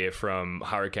comment here from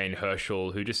Hurricane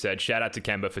Herschel, who just said, shout out to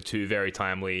Kemba for 2 very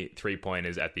timely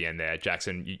 3-pointers at the end there.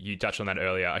 Jackson, you touched on that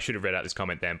earlier. I should have read out this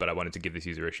comment then, but I wanted to give this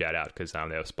user a shout out because they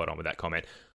were spot on with that comment.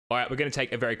 All right, we're going to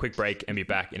take a very quick break and be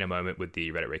back in a moment with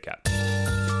the Reddit recap.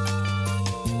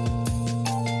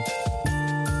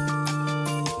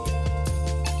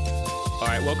 All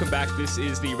right, welcome back. This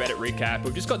is the Reddit recap.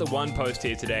 We've just got the one post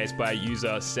here today. It's by a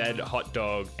user said hot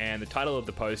dog, and the title of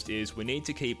the post is "We need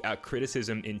to keep our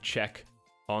criticism in check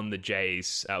on the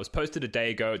Jays." It was posted a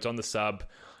day ago. It's on the sub.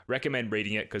 Recommend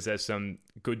reading it because there's some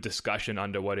good discussion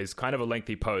under what is kind of a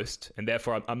lengthy post, and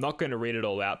therefore I'm not going to read it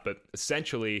all out. But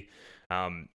essentially,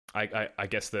 I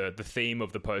guess the theme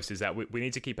of the post is that we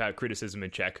need to keep our criticism in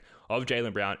check of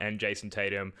Jaylen Brown and Jayson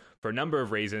Tatum for a number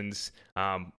of reasons.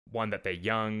 One, that they're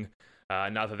young.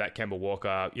 Another, that Kemba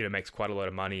Walker, makes quite a lot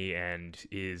of money and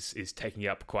is taking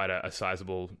up quite a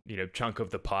sizable, chunk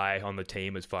of the pie on the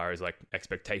team as far as like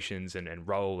expectations and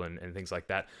role and things like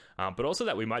that. But also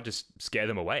that we might just scare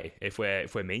them away if we're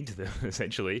mean to them.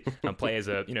 Essentially, players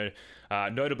are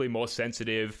notably more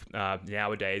sensitive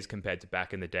nowadays compared to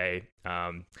back in the day.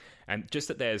 And just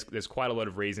that there's quite a lot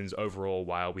of reasons overall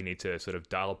why we need to sort of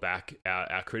dial back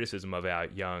our criticism of our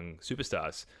young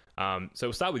superstars. So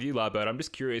we'll start with you, Larbert. I'm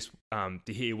just curious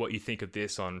to hear what you think of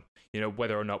this on,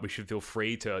 whether or not we should feel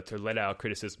free to let our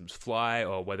criticisms fly,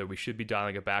 or whether we should be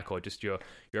dialing it back, or just your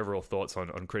overall thoughts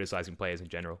on criticizing players in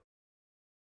general.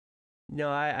 No,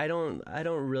 I don't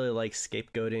really like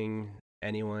scapegoating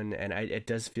anyone, and it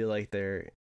does feel like they're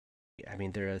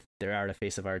out of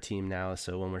face of our team now.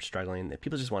 So when we're struggling,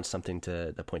 people just want something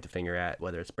to point the finger at,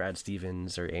 whether it's Brad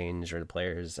Stevens or Ainge or the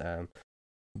players.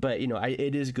 But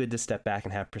it is good to step back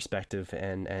and have perspective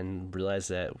and realize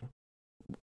that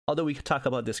although we could talk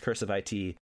about this curse of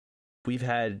IT, we've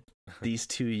had these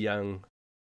two young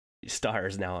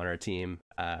stars now on our team,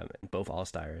 both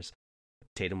all-stars.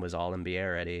 Tatum was all NBA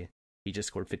already. He just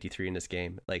scored 53 in this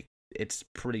game. Like, it's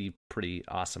pretty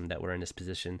awesome that we're in this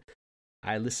position.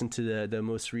 I listened to the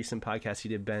most recent podcast you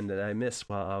did, Ben, that I missed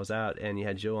while I was out, and you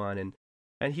had Joe on,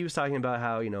 and he was talking about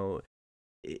how,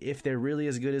 if they're really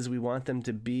as good as we want them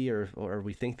to be, or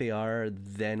we think they are,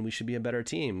 then we should be a better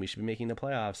team. We should be making the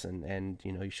playoffs, and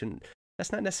you shouldn't.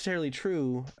 That's not necessarily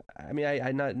true. I mean,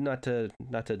 I not to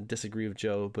disagree with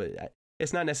Joe, but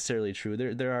it's not necessarily true.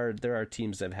 There are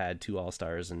teams that have had two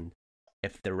all-stars, and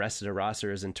if the rest of the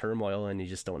roster is in turmoil and you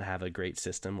just don't have a great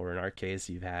system, or in our case,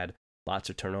 you've had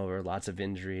lots of turnover, lots of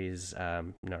injuries,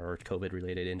 or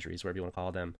COVID-related injuries, whatever you want to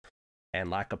call them, and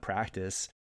lack of practice,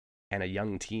 and a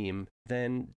young team,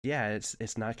 then yeah,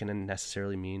 it's not going to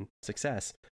necessarily mean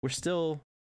success. We're still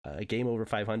a game over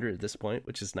 500 at this point,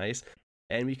 which is nice,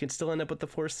 and we can still end up with the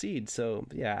 4th seed. So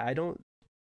yeah, I don't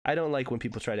like when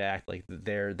people try to act like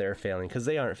they're failing, because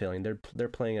they aren't failing. They're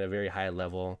playing at a very high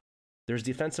level. There's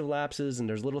defensive lapses and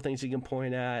there's little things you can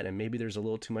point at, and maybe there's a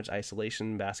little too much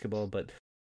isolation in basketball, but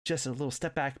just a little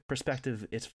step back perspective,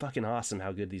 it's fucking awesome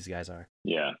how good these guys are.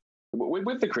 Yeah.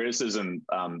 With the criticism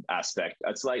aspect,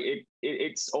 it's like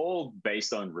it's all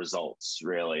based on results,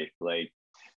 really. Like,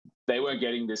 they weren't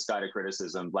getting this kind of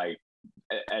criticism like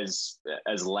as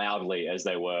loudly as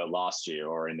they were last year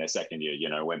or in their second year.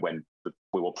 When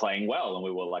we were playing well and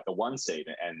we were like a 1 seed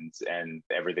and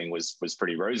everything was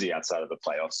pretty rosy outside of the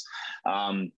playoffs.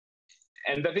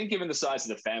 And I think given the size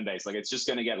of the fan base, like, it's just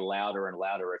going to get louder and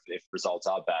louder if results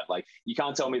are bad. Like, you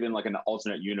can't tell me then, like, an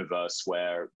alternate universe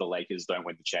where the Lakers don't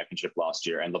win the championship last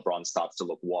year and LeBron starts to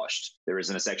look washed. There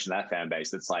isn't a section of that fan base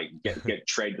that's like, get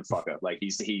trade the fucker. Like,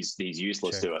 he's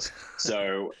useless to us.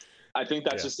 So I think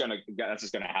that's just gonna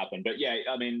happen. But yeah,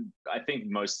 I mean, I think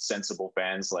most sensible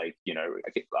fans, like,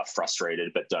 are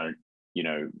frustrated but don't,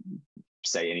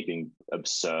 say anything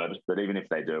absurd. But even if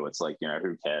they do, it's like,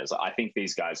 who cares? I think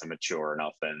these guys are mature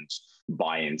enough and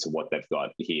buy into what they've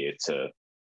got here to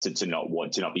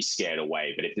not be scared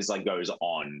away. But if this like goes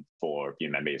on for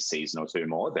maybe a season or two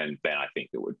more, then I think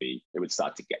it would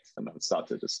start to get to them. It would start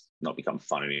to just not become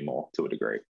fun anymore to a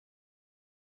degree.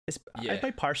 I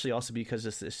might partially also because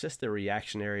it's just the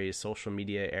reactionary social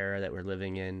media era that we're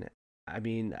living in. I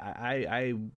mean,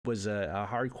 I was a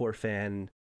hardcore fan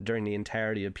during the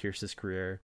entirety of Pierce's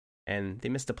career, and they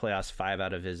missed the playoffs 5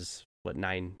 out of his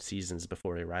 9 seasons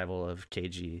before the arrival of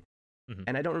KG. Mm-hmm.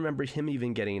 And I don't remember him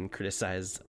even getting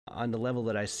criticized on the level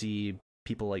that I see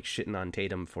people like shitting on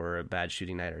Tatum for a bad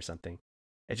shooting night or something.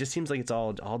 It just seems like it's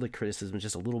all the criticism is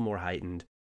just a little more heightened.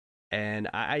 And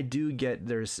I do get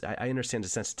I understand the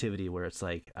sensitivity where it's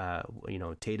like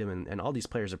Tatum and all these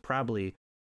players are probably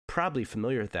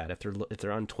familiar with that if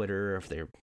they're on Twitter, or if they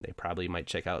probably might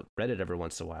check out Reddit every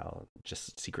once in a while,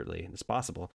 just secretly, it's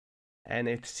possible. And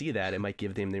if they see that, it might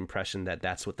give them the impression that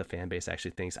that's what the fan base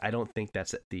actually thinks. I don't think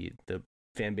that's the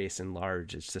fan base in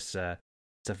large. It's just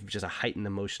just a heightened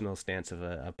emotional stance of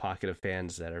a pocket of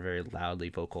fans that are very loudly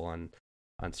vocal on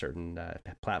certain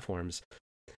platforms.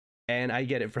 And I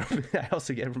get it I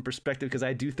also get it from perspective, because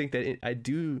I do think that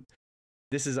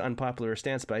this is an unpopular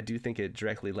stance, but I do think it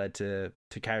directly led to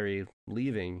Kyrie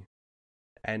leaving.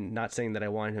 And not saying that I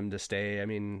want him to stay. I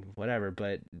mean, whatever.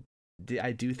 But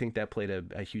I do think that played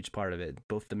a huge part of it.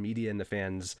 Both the media and the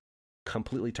fans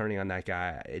completely turning on that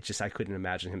guy. It just, I couldn't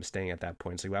imagine him staying at that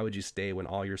point. It's like, why would you stay when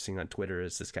all you're seeing on Twitter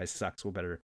is this guy sucks? We're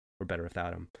better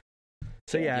without him.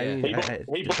 So yeah, I mean,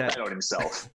 he brought that on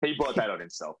himself. He brought that on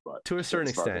himself, but to a certain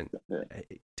extent,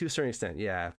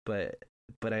 yeah. But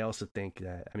I also think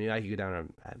that, I mean, I could go down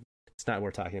on. It's not what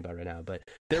we're talking about right now, but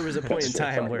there was a point in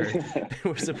time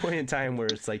where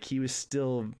it's like he was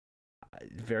still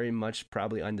very much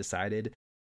probably undecided,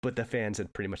 but the fans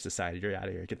had pretty much decided, you're out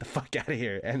of here, get the fuck out of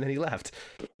here, and then he left.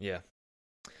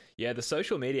 Yeah, the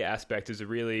social media aspect is a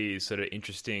really sort of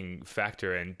interesting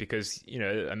factor, and because, you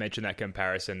know, I mentioned that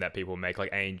comparison that people make,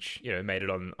 like Ainge, you know, made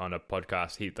it on a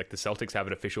podcast. The Celtics have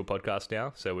an official podcast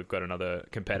now, so we've got another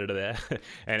competitor there,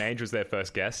 and Ainge was their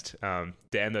first guest.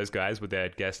 Damn those guys with their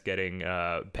guest getting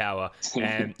power,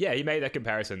 and yeah, he made that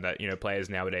comparison that, you know,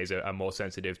 players nowadays are more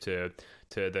sensitive to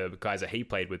the guys that he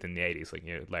played with in the 80s, like,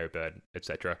 you know, Larry Bird,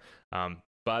 etc.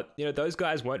 But, you know, those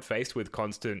guys weren't faced with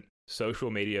constant social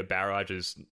media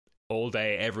barrages all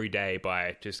day, every day,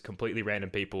 by just completely random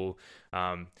people,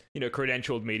 you know,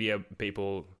 credentialed media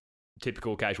people,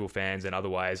 typical casual fans and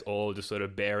otherwise, all just sort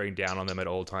of bearing down on them at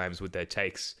all times with their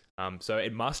takes. So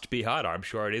it must be harder. I'm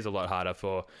sure it is a lot harder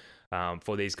for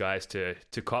these guys to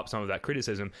cop some of that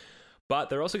criticism, but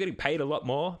they're also getting paid a lot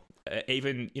more.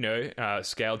 Even, you know,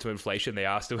 scaled to inflation, they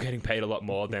are still getting paid a lot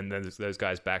more than those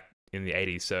guys back in the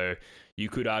 80s. So you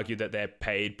could argue that they're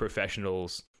paid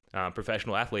professionals,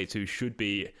 professional athletes who should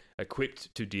be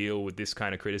equipped to deal with this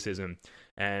kind of criticism.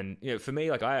 And, you know, for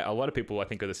me, like a lot of people I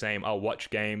think are the same. I'll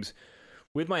watch games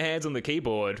with my hands on the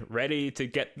keyboard, ready to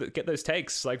get those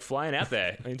takes like flying out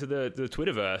there into the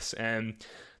Twitterverse. And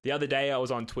the other day I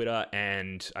was on Twitter,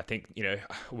 and I think, you know,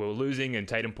 we were losing, and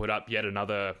Tatum put up yet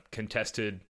another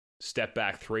contested step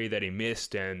back three that he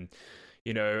missed, and,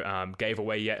 you know, gave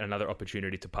away yet another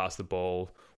opportunity to pass the ball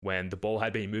when the ball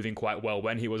had been moving quite well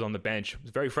when he was on the bench. It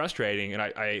was very frustrating, and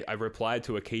I replied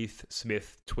to a Keith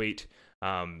Smith tweet.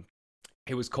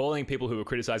 He was calling people who were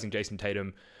criticizing Jayson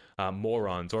Tatum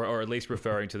morons, or at least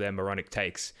referring to their moronic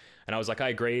takes. And I was like, I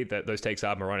agree that those takes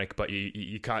are moronic, but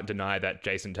you can't deny that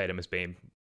Jayson Tatum has been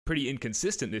pretty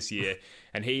inconsistent this year.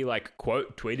 And he, like,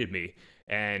 quote tweeted me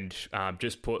and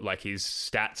just put like his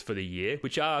stats for the year,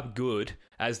 which are good,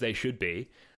 as they should be,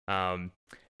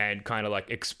 and kind of like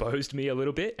exposed me a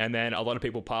little bit. And then a lot of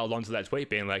people piled onto that tweet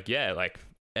being like, yeah, like,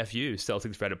 F you,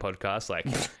 Celtics Reddit podcast, like,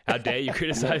 how dare you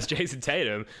criticize Jayson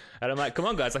Tatum? And I'm like, come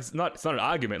on, guys, like, it's not an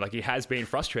argument. Like, he has been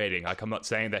frustrating. Like, I'm not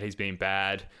saying that he's been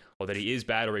bad, or that he is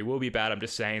bad, or he will be bad. I'm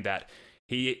just saying that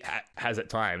he has at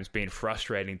times been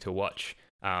frustrating to watch.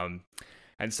 And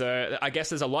so I guess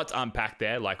there's a lot to unpack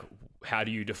there. Like, how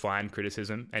do you define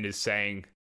criticism? And is saying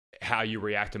how you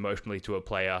react emotionally to a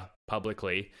player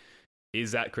publicly,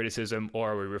 is that criticism?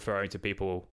 Or are we referring to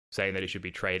people saying that he should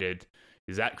be traded?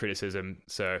 Is that criticism?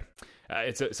 So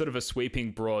it's a sort of a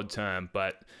sweeping broad term,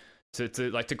 but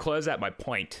to close out my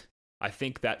point, I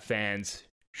think that fans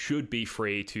should be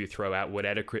free to throw out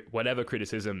whatever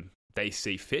criticism they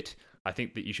see fit. I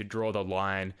think that you should draw the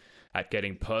line at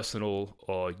getting personal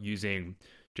or using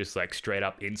just like straight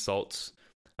up insults.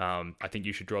 I think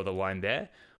you should draw the line there.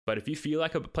 But if you feel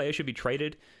like a player should be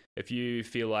traded, if you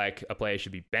feel like a player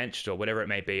should be benched or whatever it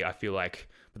may be, I feel like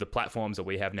with the platforms that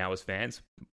we have now as fans,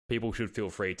 people should feel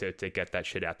free to get that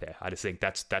shit out there. I just think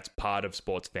that's part of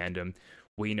sports fandom.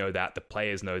 We know that. The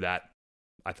players know that.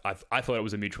 I thought it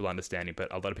was a mutual understanding,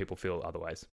 but a lot of people feel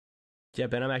otherwise. Yeah,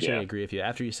 Ben, I'm actually going to agree with you.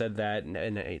 After you said that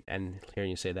and hearing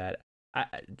you say that,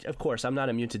 of course, I'm not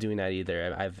immune to doing that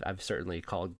either. I've certainly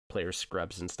called players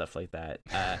scrubs and stuff like that.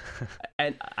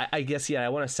 And I guess, I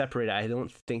want to separate it. I don't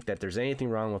think that there's anything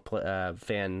wrong with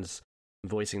fans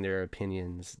voicing their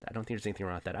opinions. I don't think there's anything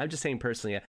wrong with that. I'm just saying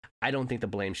personally, I don't think the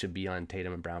blame should be on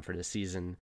Tatum and Brown for this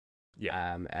season.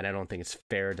 Yeah. And I don't think it's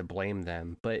fair to blame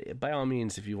them. But by all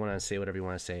means, if you want to say whatever you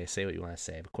want to say what you want to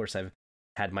say. Of course, I've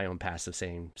had my own past of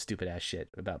saying stupid ass shit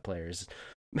about players.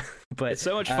 But it's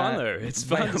so much fun though. It's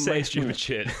fun to say stupid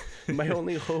shit. My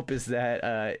only hope is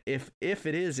that if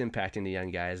it is impacting the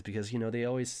young guys, because they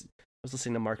always. I was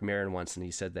listening to Mark Maron once, and he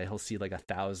said that he'll see like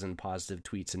 1,000 positive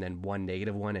tweets and then one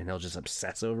negative one, and he'll just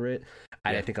obsess over it.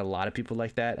 Yeah. I think a lot of people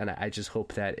like that, and I just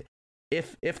hope that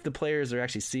if the players are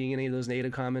actually seeing any of those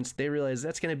negative comments, they realize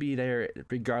that's going to be there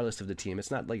regardless of the team.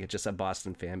 It's not like it's just a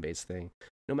Boston fan base thing.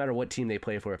 No matter what team they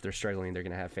play for, if they're struggling, they're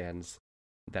going to have fans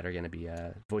that are going to be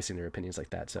voicing their opinions like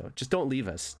that. So just don't leave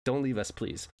us. Don't leave us,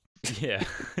 please. Yeah,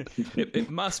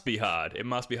 it must be hard. It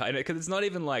must be hard because it's not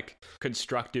even like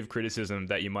constructive criticism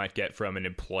that you might get from an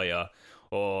employer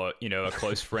or a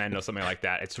close friend or something like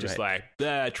that. It's just like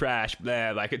blah, trash,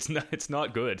 blah. Like it's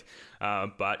not good.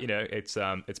 But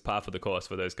it's par for the course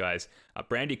for those guys.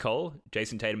 Brandy Cole,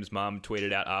 Jayson Tatum's mom,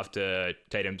 tweeted out after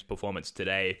Tatum's performance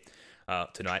tonight,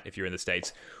 if you're in the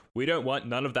States: "We don't want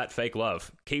none of that fake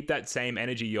love. Keep that same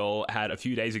energy y'all had a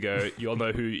few days ago. Y'all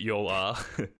know who y'all are."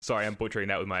 Sorry, I'm butchering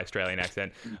that with my Australian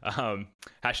accent.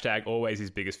 Hashtag always his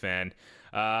biggest fan.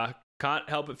 Can't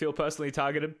help but feel personally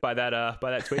targeted by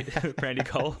that tweet, Brandy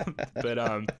Cole.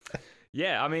 But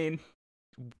yeah, I mean,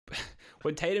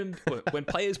 when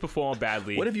players perform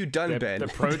badly, what have you done, Ben? They're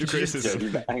prone to criticism. You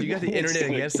got the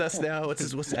internet against us now.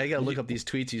 I gotta look up these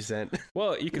tweets you sent.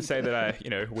 Well, you can say that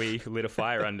we lit a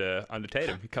fire under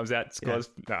Tatum. He comes out, scores.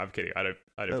 Yeah. No, I'm kidding. I don't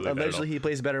believe that. Allegedly, he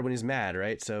plays better when he's mad,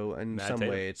 right? So in Mad some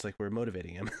Tatum. way, it's like we're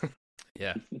motivating him.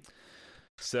 Yeah.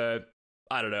 So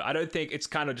I don't know. I don't think it's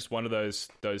kind of just one of those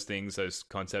things, those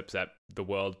concepts that the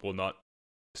world will not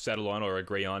settle on or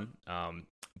agree on.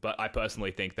 But I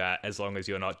personally think that as long as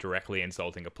you're not directly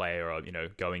insulting a player or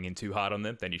going in too hard on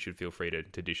them, then you should feel free to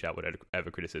dish out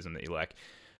whatever criticism that you like.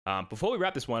 Before we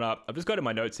wrap this one up, I've just got in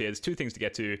my notes here. There's two things to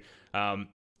get to.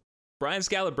 Brian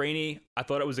Scalabrine, I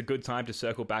thought it was a good time to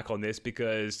circle back on this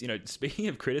because, speaking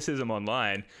of criticism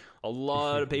online, a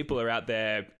lot of people are out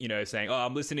there, saying, "Oh,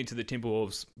 I'm listening to the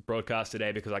Timberwolves broadcast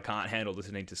today because I can't handle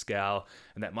listening to Scal,"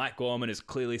 and that Mike Gorman is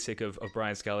clearly sick of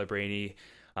Brian Scalabrine.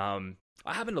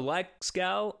 I happen to like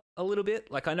Scal a little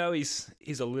bit. Like, I know he's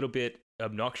a little bit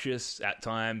obnoxious at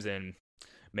times and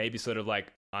maybe sort of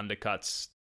like undercuts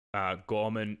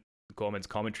Gorman's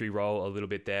commentary role a little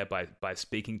bit there by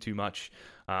speaking too much,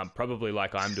 probably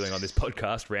like I'm doing on this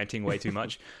podcast, ranting way too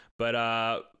much.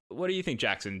 But what do you think,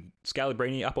 Jackson?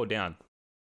 Scalabrine, up or down?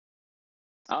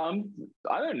 I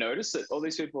don't notice it. All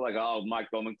these people are like, "Oh, Mike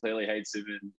Gorman clearly hates him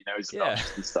and he's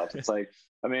obnoxious and stuff." It's like,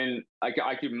 I mean, I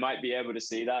might be able to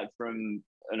see that from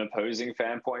an opposing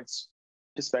fan point's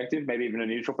perspective, maybe even a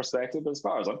neutral perspective. But as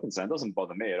far as I'm concerned, it doesn't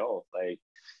bother me at all. Like,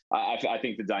 I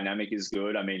think the dynamic is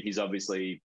good. I mean, he's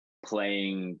obviously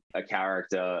playing a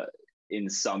character in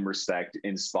some respect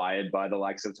inspired by the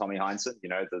likes of Tommy Heinsohn,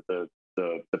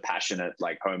 the passionate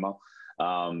like Homer.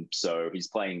 So he's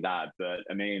playing that. But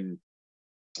I mean,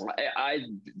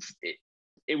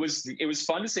 it was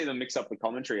fun to see them mix up the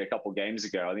commentary a couple games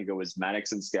ago. I think it was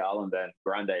Mannix and Scal, and then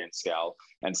Grande and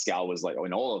Scal was like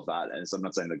in all of that. And so I'm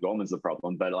not saying that Gorman's the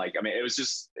problem, but like, I mean,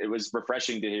 it was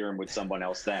refreshing to hear him with someone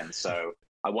else then. So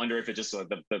I wonder if it just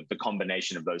sort of the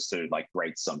combination of those two like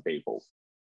grates some people.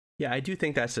 Yeah, I do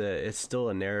think it's still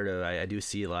a narrative. I do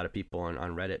see a lot of people on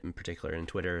Reddit in particular and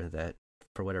Twitter that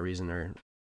for whatever reason are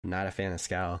not a fan of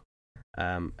Scal.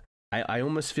 I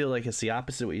almost feel like it's the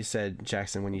opposite of what you said,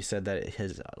 Jackson, when you said that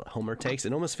his homer takes.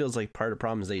 It almost feels like part of the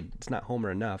problem is it's not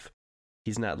homer enough.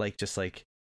 He's not like just like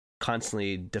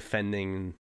constantly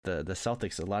defending the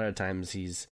Celtics. A lot of times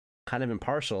he's kind of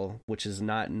impartial, which is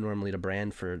not normally the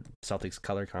brand for Celtics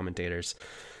color commentators.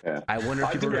 Yeah. I wonder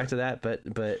if people react to that, but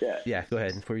yeah, go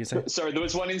ahead. What were you saying? Sorry, there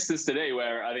was one instance today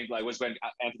where I think like was when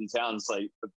Anthony Towns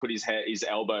like put his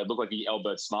elbow, it looked like he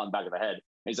elbowed Smart in the back of the head.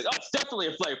 And he's like, "Oh, it's definitely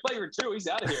a flagrant 2. He's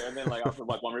out of here." And then like after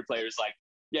like one replay was like,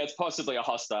 "Yeah, it's possibly a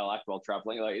hostile act while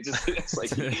traveling." Like it's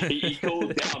like he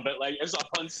cooled down, but like as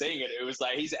upon seeing it, it was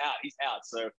like he's out.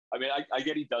 So I mean, I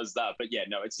get he does that, but yeah,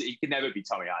 no, he can never be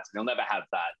Tommy Heinsohn. He'll never have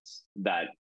that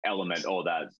element or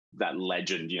that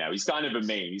legend. He's kind of a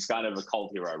meme. He's kind of a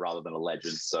cult hero rather than a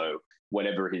legend. So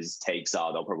whatever his takes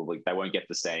are, they won't get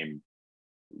the same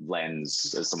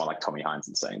lens as someone like Tommy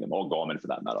Heinsohn saying them, or Gorman for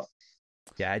that matter.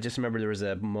 Yeah, I just remember there was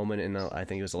a moment I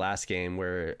think it was the last game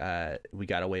where we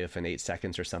got away with an 8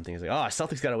 seconds or something. He's like, "Oh,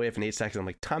 Celtics got away with an 8 seconds." I'm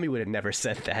like, Tommy would have never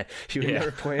said that. He would have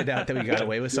never pointed out that we got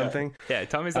away with something. Yeah,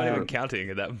 Tommy's not even counting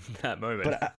at that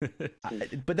moment.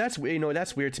 But that's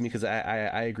that's weird to me because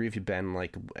I agree with you, Ben.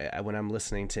 Like when I'm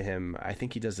listening to him, I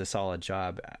think he does a solid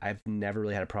job. I've never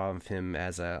really had a problem with him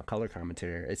as a color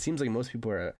commentator. It seems like most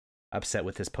people are upset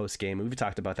with his post game. We've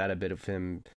talked about that a bit of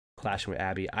him clashing with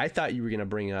Abby. I thought you were going to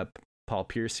bring up Paul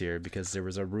Pierce here because there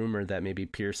was a rumor that maybe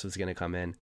Pierce was going to come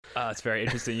in. It's very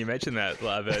interesting you mentioned that,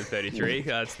 Lava 33.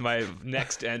 That's my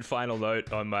next and final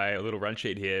note on my little run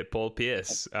sheet here. Paul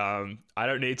Pierce. I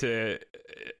don't need to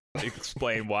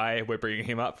explain why we're bringing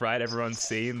him up, right? Everyone's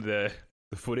seen the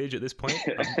footage at this point,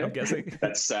 I'm guessing.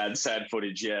 That's sad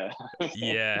footage, yeah.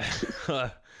 Yeah.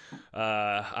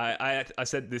 I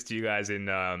said this to you guys in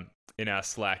our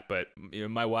Slack, but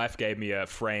my wife gave me a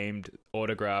framed,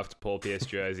 autographed Paul Pierce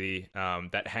jersey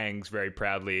that hangs very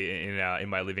proudly in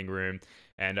my living room.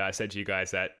 And I said to you guys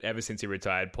that ever since he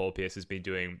retired, Paul Pierce has been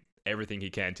doing everything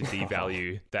he can to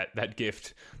devalue that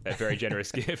gift, that very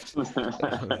generous gift.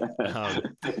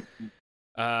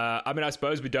 I mean, I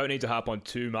suppose we don't need to harp on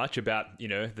too much about,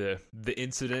 the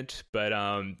incident, but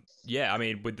yeah, I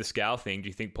mean, with the Scal thing, do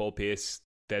you think Paul Pierce,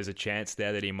 there's a chance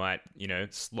there that he might,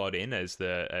 slot in as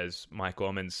Mike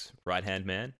Orman's right-hand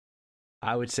man?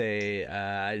 I would say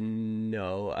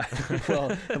no.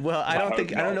 well, I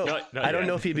don't know. I don't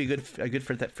know if he'd be a good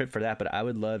fit for that. But I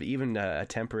would love even a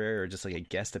temporary or just like a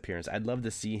guest appearance. I'd love to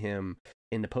see him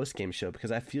in the post game show,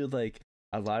 because I feel like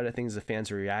a lot of the things the fans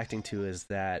are reacting to is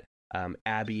that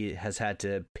Abby has had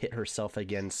to pit herself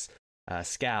against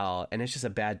Scal, and it's just a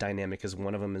bad dynamic because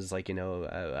one of them is like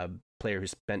a player who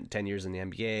spent 10 years in the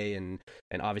NBA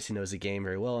and obviously knows the game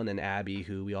very well, and then Abby,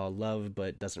 who we all love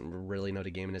but doesn't really know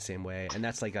the game in the same way, and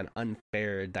that's like an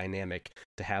unfair dynamic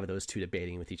to have those two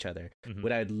debating with each other. Mm-hmm.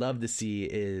 What I'd love to see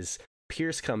is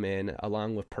Pierce come in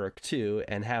along with Perk too,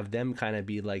 and have them kind of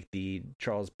be like the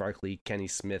Charles Barkley, Kenny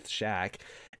Smith, Shaq,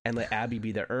 and let Abby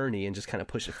be the Ernie and just kind of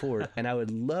push it forward. And I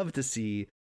would love to see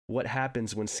what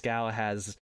happens when Scal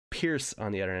has Pierce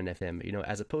on the other end of him,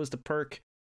 as opposed to Perk.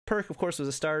 Perk, of course, was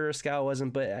a starter. Scal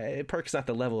wasn't, but Perk's not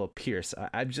the level of Pierce.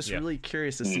 I'm just really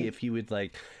curious to see if he would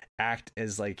like act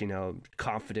as like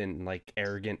confident and like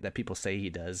arrogant that people say he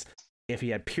does. If he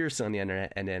had Pierce on the end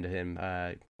of him,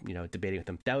 debating with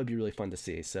him, that would be really fun to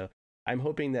see. So I'm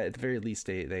hoping that at the very least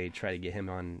they try to get him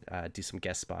on, do some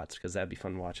guest spots, because that'd be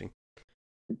fun watching.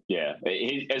 Yeah,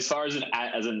 as far as an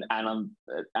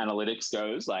analytics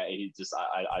goes, like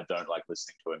I don't like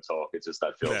listening to him talk. It's just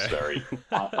that feels very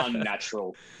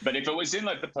unnatural. But if it was in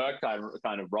like the Perk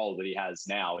kind of role that he has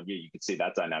now, and you could see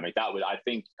that dynamic, that would I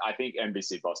think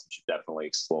NBC Boston should definitely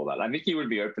explore that. I think he would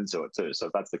be open to it too. So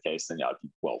if that's the case, then I'd be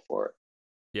well for it.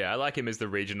 Yeah, I like him as the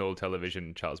regional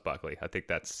television Charles Barkley. I think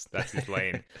that's his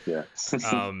lane. Yeah.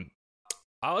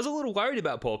 I was a little worried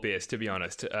about Paul Pierce, to be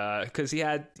honest, because he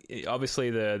had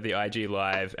obviously the IG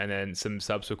live and then some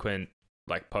subsequent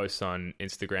like posts on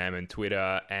Instagram and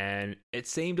Twitter, and it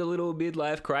seemed a little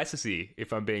midlife crisis-y,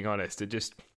 if I'm being honest. It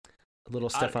just a little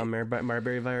Stephon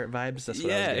Marbury vibes. That's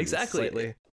what I was getting exactly.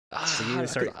 Slightly. Is he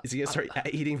gonna start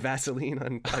eating Vaseline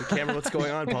on camera? What's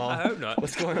going on, Paul? I hope not.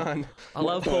 What's going on? I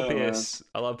love Paul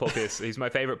Pierce. He's my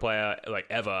favorite player, like,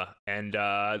 ever, and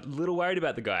a little worried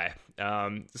about the guy.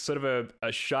 Sort of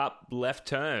a sharp left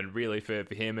turn, really, for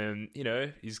him, and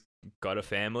he's got a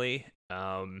family.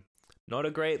 Not a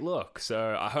great look.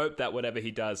 So I hope that whatever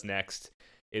he does next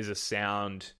is a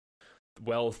sound,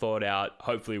 well thought out,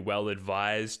 hopefully well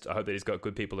advised. I hope that he's got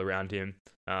good people around him.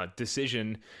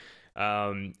 Decision.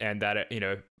 And that,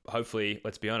 hopefully,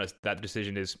 let's be honest, that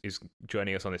decision is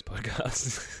joining us on this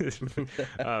podcast.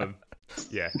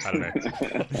 Yeah, I don't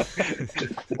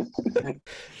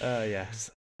know. Yes.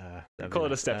 Call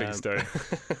it a stepping stone.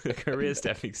 A career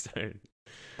stepping stone.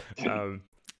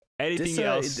 Anything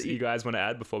else you guys want to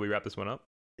add before we wrap this one up?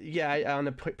 Yeah, on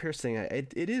the Pierce thing,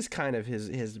 it is kind of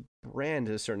his brand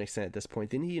to a certain extent at this point.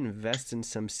 Didn't he invest in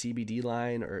some CBD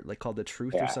line or like called The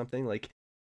Truth or something?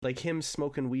 Like him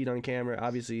smoking weed on camera,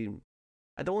 obviously.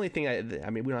 The only thing I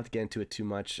mean, we don't have to get into it too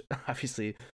much.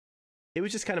 Obviously, it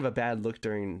was just kind of a bad look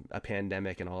during a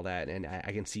pandemic and all that, and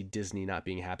I can see Disney not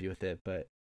being happy with it. But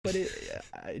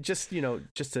it just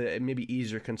to maybe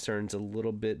ease your concerns a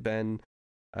little bit, Ben.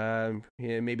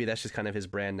 Maybe that's just kind of his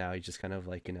brand now. He's just kind of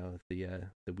like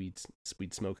the weed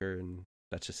smoker, and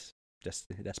that's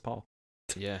Paul.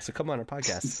 Yeah. So come on our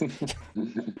podcast.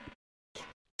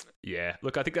 Yeah,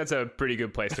 look, I think that's a pretty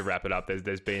good place to wrap it up.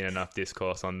 There's been enough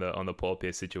discourse on the Paul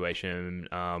Pierce situation,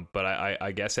 but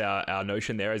I guess our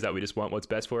notion there is that we just want what's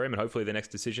best for him, and hopefully the next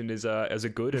decision is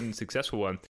a good and successful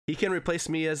one. He can replace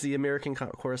me as the American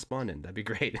correspondent. That'd be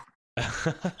great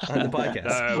on the podcast.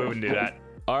 No, we wouldn't do that.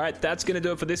 All right, that's going to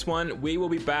do it for this one. We will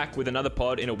be back with another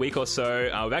pod in a week or so.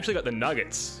 We've actually got the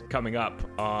Nuggets coming up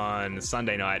on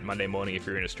Sunday night, Monday morning if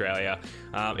you're in Australia.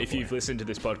 If you've listened to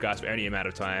this podcast for any amount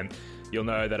of time, you'll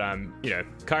know that I'm,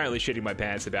 currently shitting my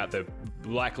pants about the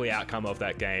likely outcome of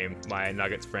that game. My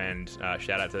Nuggets friend,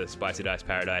 shout out to Spicy Dice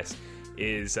Paradise,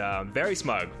 is very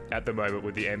smug at the moment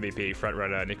with the MVP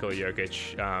frontrunner Nikola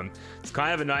Jokic. It's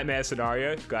kind of a nightmare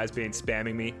scenario. The guy's been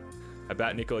spamming me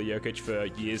about Nikola Jokic for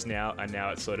years now, and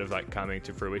now it's sort of like coming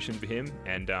to fruition for him,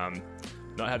 and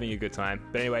not having a good time.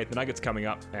 But anyway, the Nuggets coming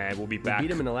up, and we'll be back. We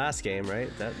beat him in the last game, right?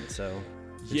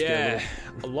 Yeah,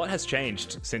 a lot has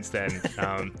changed since then.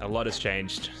 A lot has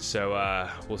changed, so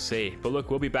we'll see. But look,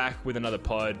 we'll be back with another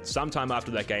pod sometime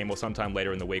after that game or sometime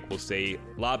later in the week. We'll see.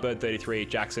 Larbird33,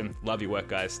 Jackson, love your work,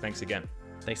 guys. Thanks again.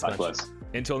 Thanks so much.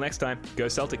 Until next time, go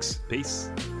Celtics. Peace.